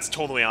that, that's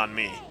totally on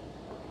me.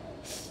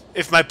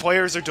 If my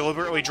players are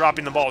deliberately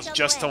dropping the balls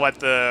just to let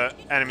the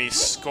enemy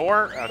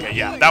score, okay,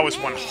 yeah, that was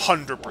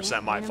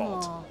 100% my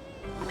fault.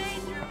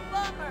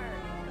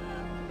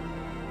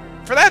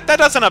 For that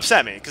doesn't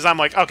upset me, because I'm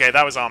like, okay,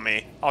 that was on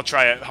me. I'll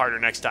try it harder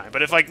next time.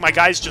 But if, like, my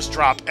guys just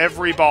drop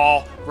every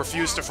ball,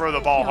 refuse to throw the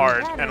ball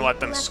hard, and let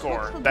them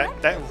score,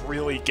 that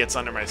really gets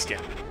under my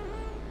skin.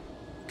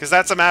 Because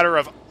that's a matter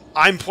of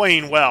I'm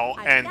playing well,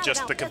 and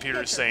just the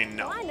computer's saying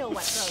no.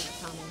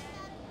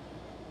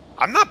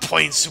 I'm not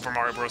playing Super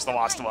Mario Bros. The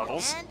Lost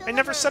Levels. I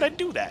never said I'd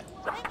do that.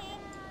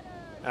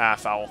 Ah,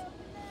 foul.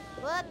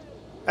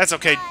 That's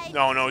okay.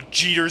 No,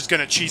 Jeter's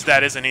gonna cheese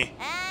that, isn't he?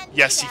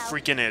 Yes, he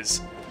freaking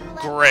is.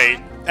 Great.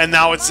 And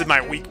now it's in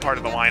my weak part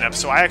of the lineup,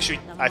 so I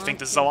think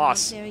this is a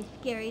loss. Very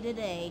scary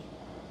today.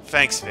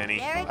 Thanks,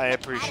 Vinny. I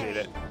appreciate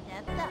it.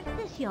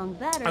 This young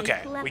battery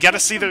Okay, slept we gotta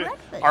like see for the...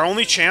 breakfast. Our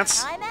only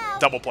chance,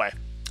 double play.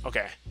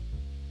 Okay.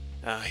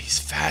 He's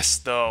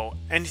fast, though.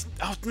 And...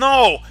 Oh,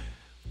 no!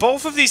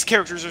 Both of these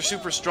characters are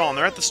super strong.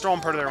 They're at the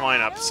strong part of their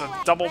lineup, so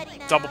double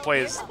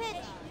play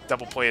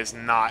is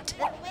not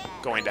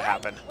going to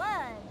happen.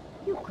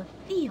 You could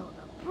feel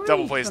the breeze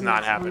Double play is from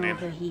not that one happening.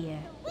 over here.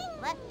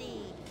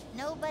 Lefty,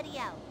 nobody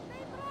out.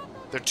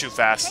 They're too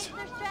fast.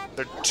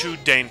 They're too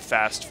dang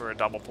fast for a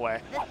double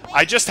play.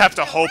 I just have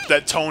to hope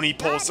that Tony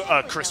pulls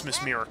a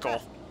Christmas miracle.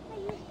 I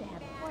used to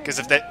have quite Because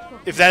a if lot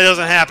that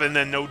doesn't happen,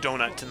 then no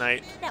donut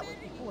tonight. That was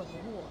before the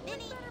war.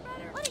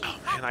 Oh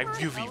man, I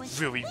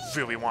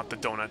really want the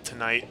donut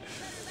tonight.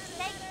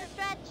 Takes the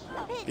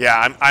stretch.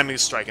 Yeah, I'm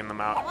striking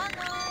them out. One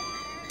on.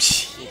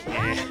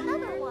 Yeah.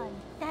 Another one.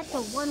 That's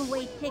a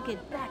one-way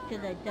ticket back to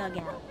the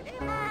dugout.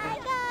 I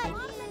got you.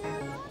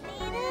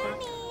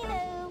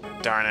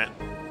 Neenu. Darn it.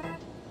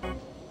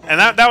 And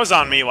that was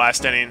on me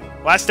last inning.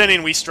 Last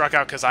inning we struck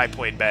out because I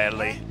played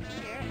badly.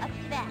 Cheater up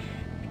to bat.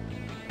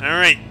 All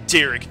right,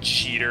 Derek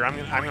Jeter, I'm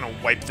gonna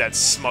wipe that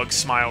smug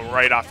smile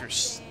right off your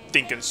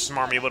stinking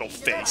smarmy little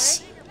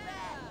face.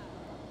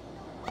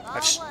 Ball I've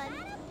s- one,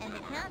 and the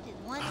count is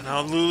 1-0. Oh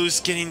no,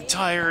 Lulu's getting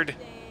tired.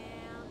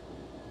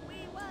 She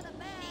is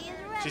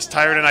ready. She's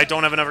tired and I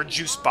don't have another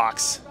juice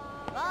box.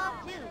 Ball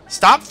two.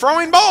 Stop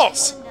throwing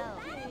balls! No.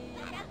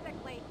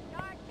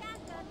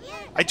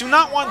 I do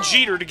not want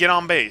Jeter to get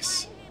on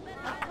base.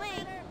 A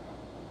swing.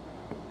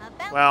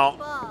 A bouncy Well,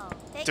 ball.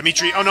 Takes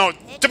Dimitri, the oh no,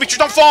 bat. Hits Dimitri, the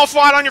don't bat. fall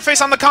flat on your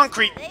face on the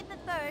concrete. Save the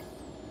first.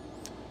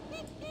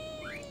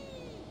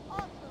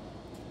 Awesome.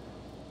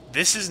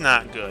 This is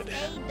not good.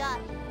 A dot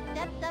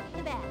steps up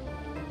to bat.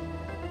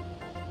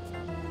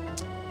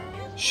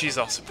 She's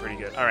also pretty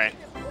good. All right.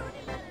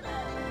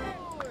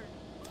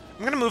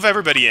 I'm gonna move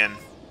everybody in.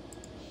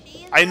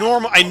 She is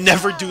I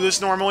never do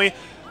this normally,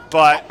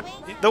 but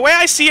the way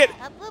I see it,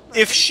 a blooper.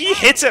 if she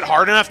hits it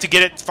hard enough to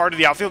get it far to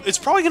the outfield, it's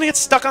probably gonna get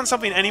stuck on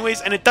something anyways,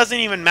 and it doesn't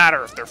even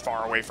matter if they're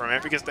far away from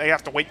it because they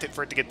have to wait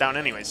for it to get down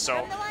anyways.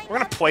 So we're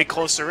gonna play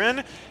closer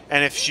in,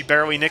 and if she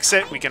barely nicks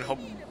it, we can hope.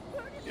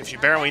 If she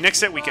barely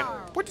nicks it, we can.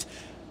 What?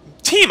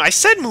 Team, I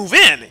said move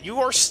in. You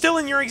are still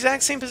in your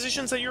exact same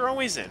positions that you're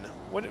always in.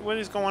 What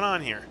is going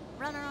on here?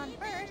 Runner on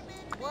first.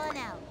 One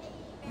out.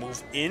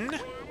 Move in?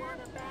 Takes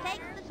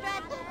the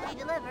stretch. She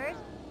delivers.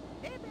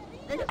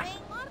 The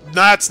swing.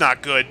 That's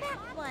not good.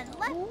 One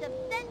left of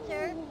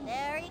center.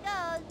 There he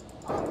goes.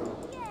 Oh,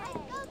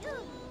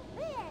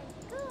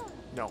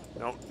 No.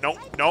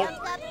 Comes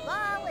up,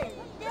 ball is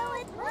still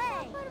in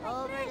play.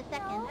 Over to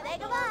second. Say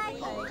goodbye,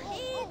 'cause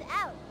she's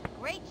out.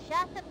 Great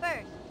shot to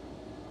first.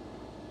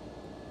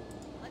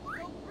 Let's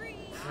go free.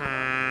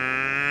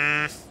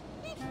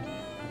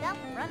 Dump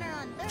runner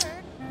on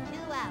third.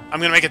 2 out. I'm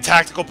gonna make a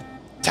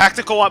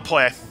tactical up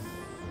play.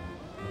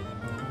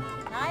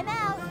 Time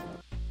out.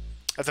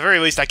 At the very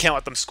least, I can't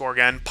let them score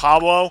again.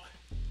 Pablo,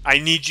 I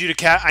need you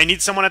to I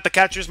need someone at the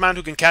catcher's mound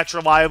who can catch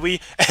reliably,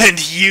 and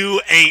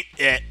you ain't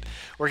it.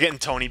 We're getting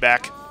Tony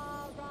back.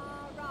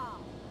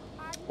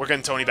 We're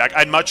getting Tony back.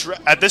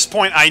 At this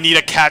point, I need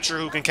a catcher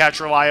who can catch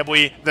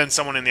reliably than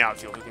someone in the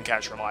outfield who can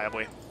catch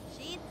reliably.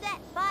 She's set.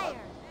 Fire.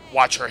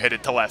 Watch her hit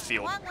it to left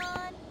field. Swung on.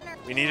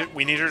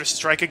 We need her to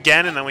strike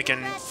again, and then we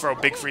can throw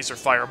Big Freezer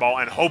Fireball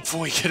and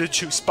hopefully get a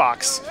juice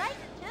box. Right,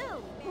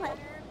 2.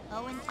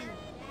 0-2.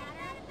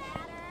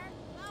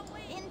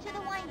 Into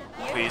the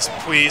windup.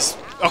 Please.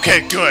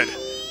 Okay, good.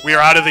 We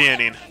are out of the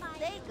inning.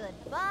 Say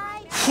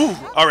goodbye. Whew.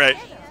 All right.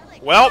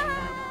 Well,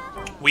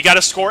 we got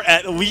to score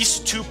at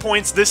least 2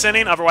 points this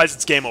inning, otherwise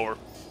it's game over.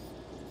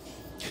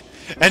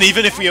 And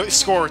even if we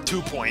score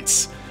 2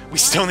 points, we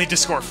still need to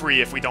score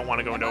 3 if we don't want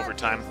to go into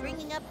overtime.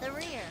 Bringing up the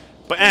rear.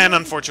 And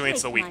unfortunately,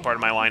 it's the weak part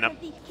of my lineup.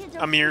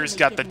 Amir's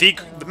got the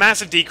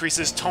massive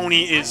decreases.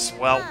 Tony is,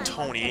 well,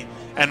 Tony.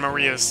 And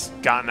Maria's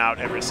gotten out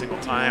every single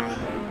time.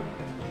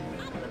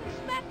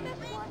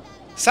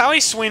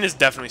 Sally's swing is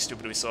definitely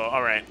stupidly slow.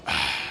 Alright.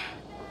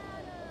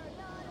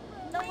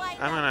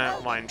 I'm gonna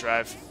line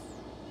drive.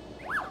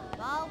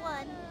 Ball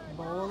one.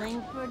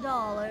 Bowling for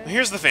dollars.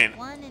 Here's the thing.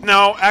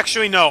 No,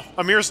 actually, no.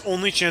 Amir's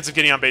only chance of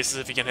getting on base is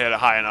if he can hit it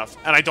high enough.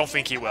 And I don't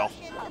think he will.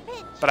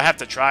 But I have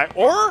to try.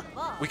 Or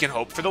we can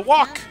hope for the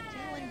walk.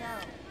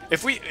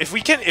 If we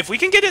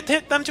can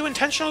get them to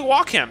intentionally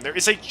walk him, there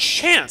is a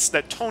chance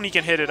that Tony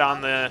can hit it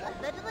on the.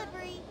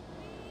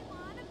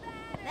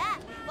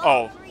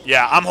 Oh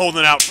yeah, I'm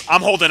holding out.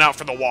 I'm holding out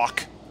for the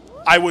walk.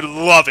 I would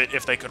love it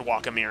if they could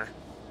walk Amir.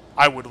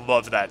 I would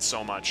love that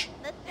so much.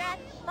 The stretch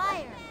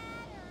fire.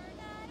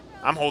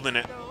 I'm holding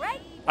it. Strike.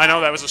 I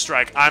know that was a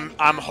strike. I'm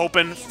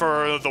hoping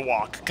for the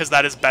walk, because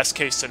that is best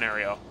case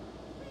scenario.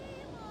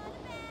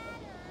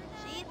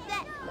 She's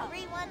set.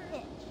 3-1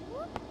 pitch.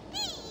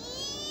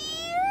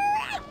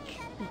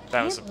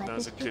 That was Can't let a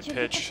this good pitcher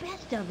pitch. Get the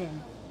best of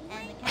him.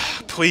 And the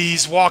count is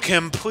Please walk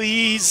him,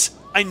 please.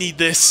 I need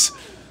this.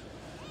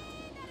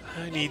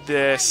 I need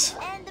this.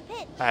 and the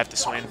pitch. I have to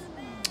swing.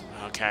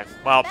 Okay.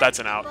 Well, that's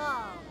an out. Ball.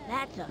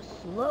 That's a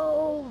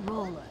slow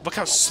roller. Look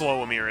how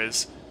slow Amir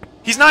is.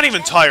 He's not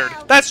even tired.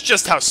 That's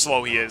just how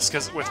slow he is,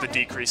 because with the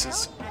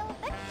decreases.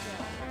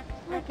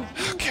 Like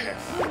his Okay.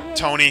 fingers.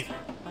 Tony.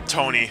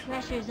 Tony.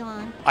 Pressure's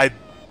on. I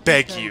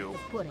beg you.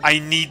 I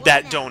need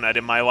that donut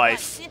in my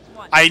life.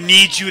 I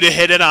need you to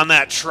hit it on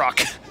that truck.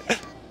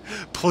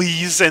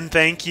 Please and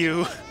thank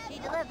you. She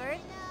delivers.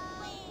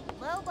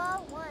 Low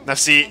ball 1. Now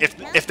see,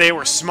 if they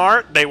were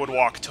smart, they would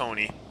walk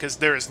Tony. Because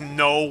there is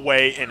no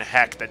way in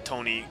heck that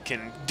Tony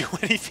can do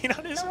anything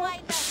on his The own. white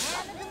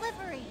and the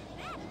delivery.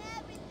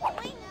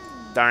 Swing.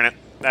 Darn it.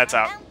 That's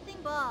out.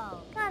 Bouncing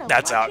ball. Gotta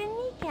That's watch out.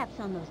 your kneecaps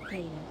on those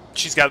taters.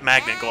 She's got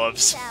magnet And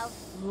gloves. he's out.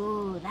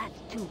 Ooh,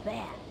 that's too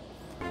bad.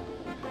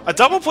 A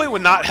double play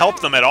would not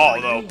help them at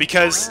all, though,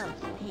 because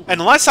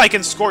unless I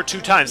can score 2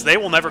 times, they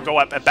will never go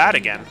up at bat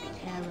again.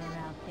 Terror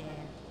out there.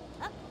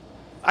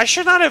 I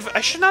should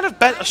not have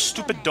bet a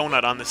stupid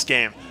donut on this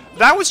game.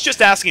 That was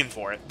just asking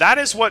for it. That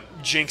is what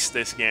jinxed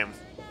this game.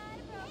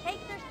 Takes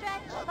her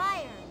stretch.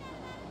 Fire.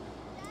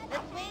 The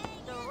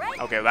swing.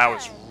 Strike. Okay, that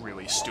was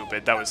really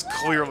stupid. That was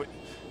clearly...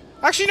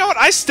 Actually, you know what?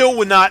 I still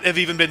would not have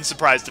even been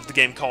surprised if the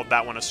game called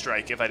that one a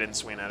strike if I didn't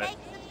swing at it. Takes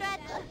the stretch.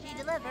 She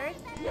delivers.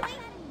 Swing.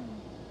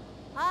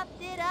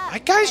 Popped it up. My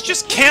guys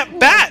just can't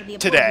bat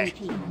today.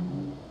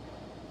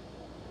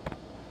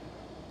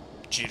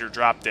 Jeter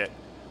dropped it.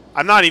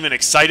 I'm not even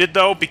excited,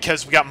 though,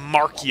 because we got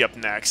Markey up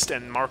next,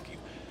 and Markey...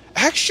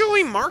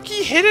 Actually,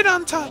 Markey hit it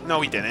on top. No,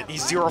 he didn't.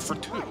 He's 0 for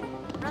 2.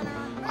 Runner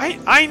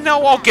on I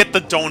know I'll get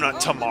the donut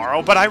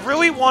tomorrow, but I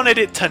really wanted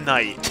it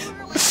tonight.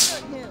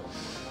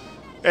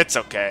 It's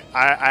okay.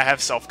 I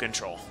have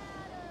self-control.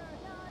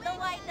 the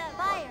white that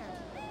fire.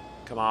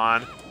 Come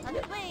on.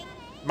 A swing.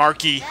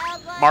 Markey.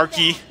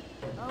 Markey.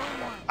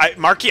 Oh,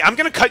 Markey, I'm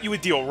going to cut you a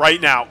deal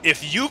right now.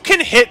 If you can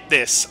hit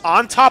this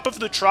on top of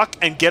the truck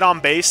and get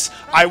on base,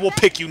 I will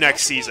pick you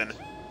next season.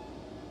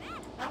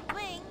 a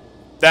swing.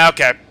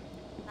 Okay.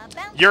 A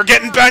bounce. You're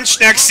getting benched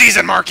next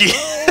season, Markey.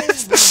 And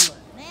it's out.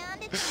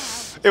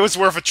 It was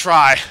worth a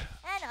try.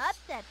 And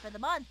upset for the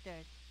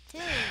Monsters. 2,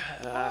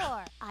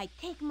 4. I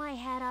take my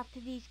hat off to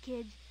these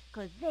kids,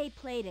 'cause they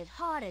played as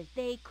hard as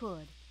they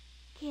could.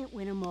 Can't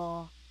win 'em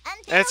all.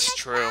 Until That's next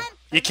true. time,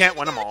 You from can't Sunny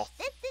win 'em Coach, all.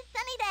 This is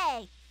Sunny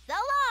Day. So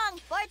long,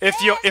 sports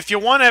If you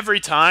won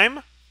every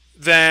time,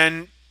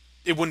 then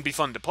it wouldn't be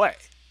fun to play.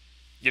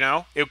 You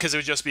know? Because it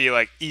would just be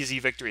like easy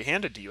victory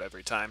handed to you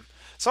every time.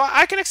 So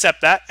I can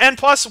accept that. And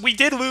plus, we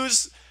did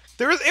lose...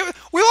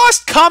 we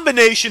lost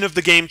combination of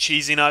the game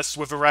cheesing us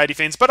with variety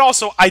fans, but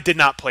also I did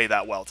not play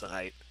that well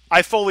tonight.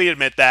 I fully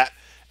admit that,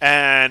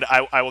 and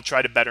I will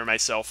try to better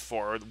myself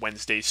for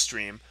Wednesday's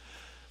stream.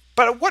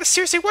 But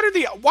seriously,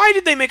 why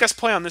did they make us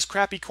play on this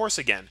crappy course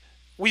again?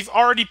 We've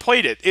already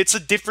played it. It's a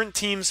different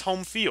team's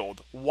home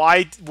field.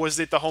 Why was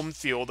it the home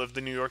field of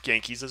the New York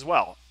Yankees as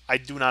well? I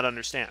do not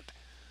understand.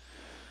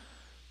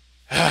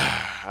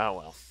 Oh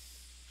well.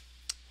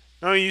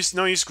 No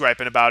use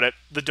griping about it.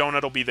 The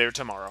donut will be there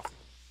tomorrow.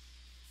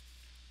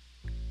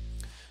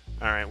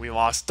 Alright, we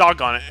lost.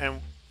 Doggone it.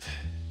 And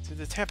did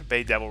the Tampa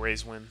Bay Devil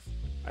Rays win?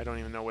 I don't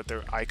even know what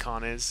their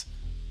icon is.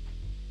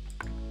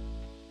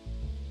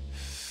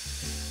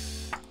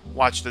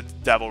 Watch the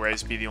Devil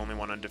Rays be the only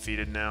one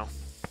undefeated now.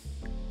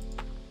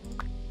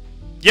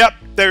 Yep,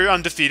 they're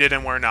undefeated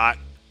and we're not.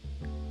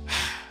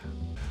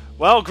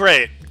 Well,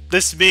 great.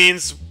 This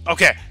means...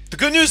 Okay, the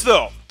good news,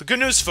 though. The good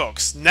news,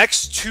 folks.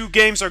 Next 2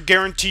 games are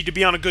guaranteed to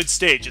be on a good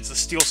stage. It's the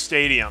Steel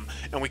Stadium.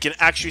 And we can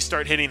actually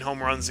start hitting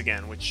home runs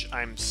again, which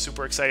I'm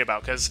super excited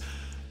about, because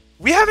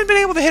we haven't been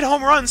able to hit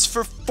home runs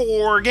for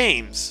 4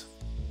 games.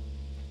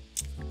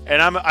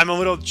 And I'm a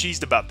little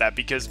cheesed about that,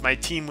 because my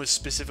team was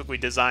specifically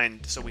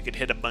designed so we could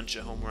hit a bunch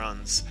of home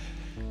runs.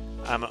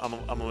 I'm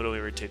a little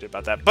irritated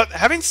about that. But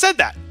having said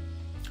that,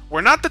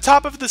 we're not the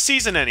top of the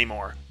season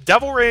anymore.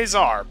 Devil Rays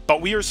are,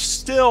 but we are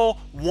still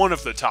one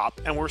of the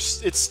top, and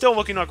it's still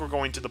looking like we're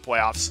going to the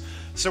playoffs.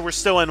 So we're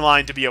still in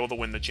line to be able to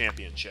win the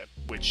championship,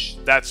 which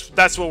that's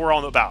what we're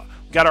all about.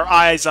 We got our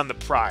eyes on the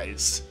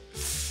prize.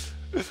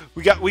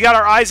 We got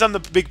our eyes on the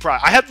big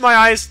prize. I had my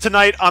eyes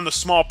tonight on the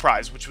small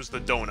prize, which was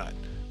the donut,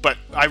 but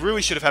I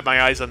really should have had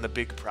my eyes on the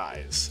big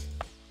prize.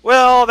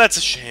 Well, that's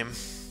a shame.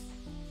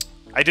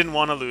 I didn't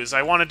want to lose.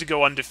 I wanted to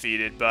go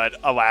undefeated, but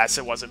alas,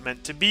 it wasn't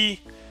meant to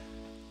be.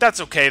 That's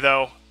okay,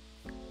 though.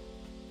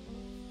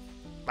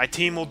 My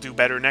team will do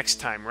better next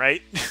time,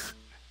 right?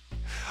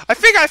 I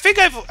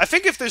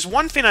think if there's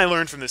one thing I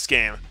learned from this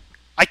game,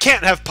 I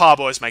can't have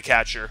Pablo as my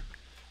catcher.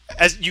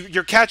 As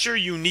your catcher,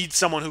 you need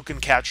someone who can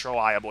catch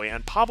reliably,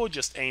 and Pablo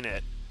just ain't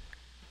it.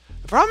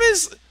 The problem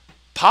is,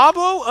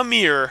 Pablo,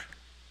 Amir,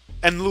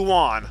 and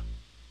Luan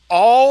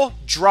all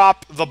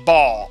drop the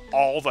ball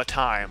all the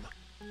time.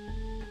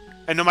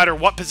 And no matter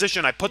what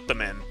position I put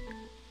them in,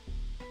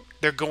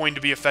 they're going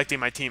to be affecting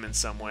my team in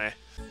some way.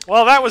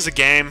 Well, that was a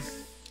game.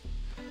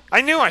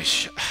 I knew I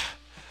should...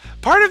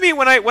 Part of me,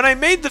 when I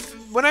made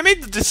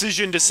the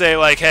decision to say,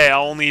 like, hey,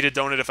 I'll only eat a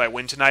donut if I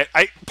win tonight,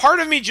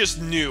 part of me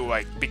just knew,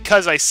 like,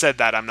 because I said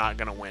that, I'm not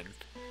gonna win.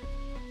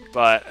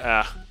 But,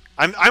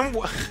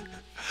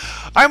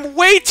 I'm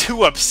way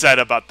too upset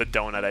about the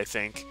donut, I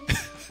think.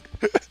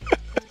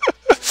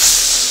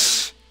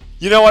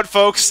 You know what,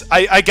 folks?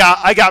 I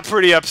got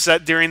pretty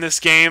upset during this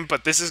game,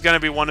 but this is gonna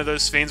be one of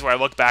those things where I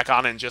look back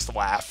on it and just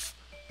laugh.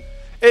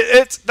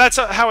 That's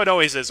how it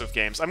always is with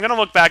games. I'm gonna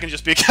look back and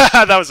just be,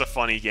 that was a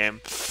funny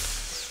game.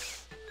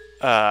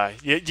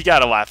 You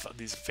gotta laugh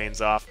these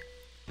things off.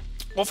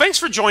 Well, thanks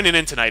for joining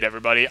in tonight,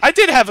 everybody. I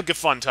did have a good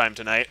fun time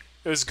tonight.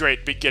 It was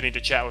great getting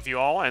to chat with you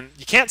all, and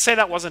you can't say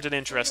that wasn't an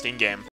interesting game.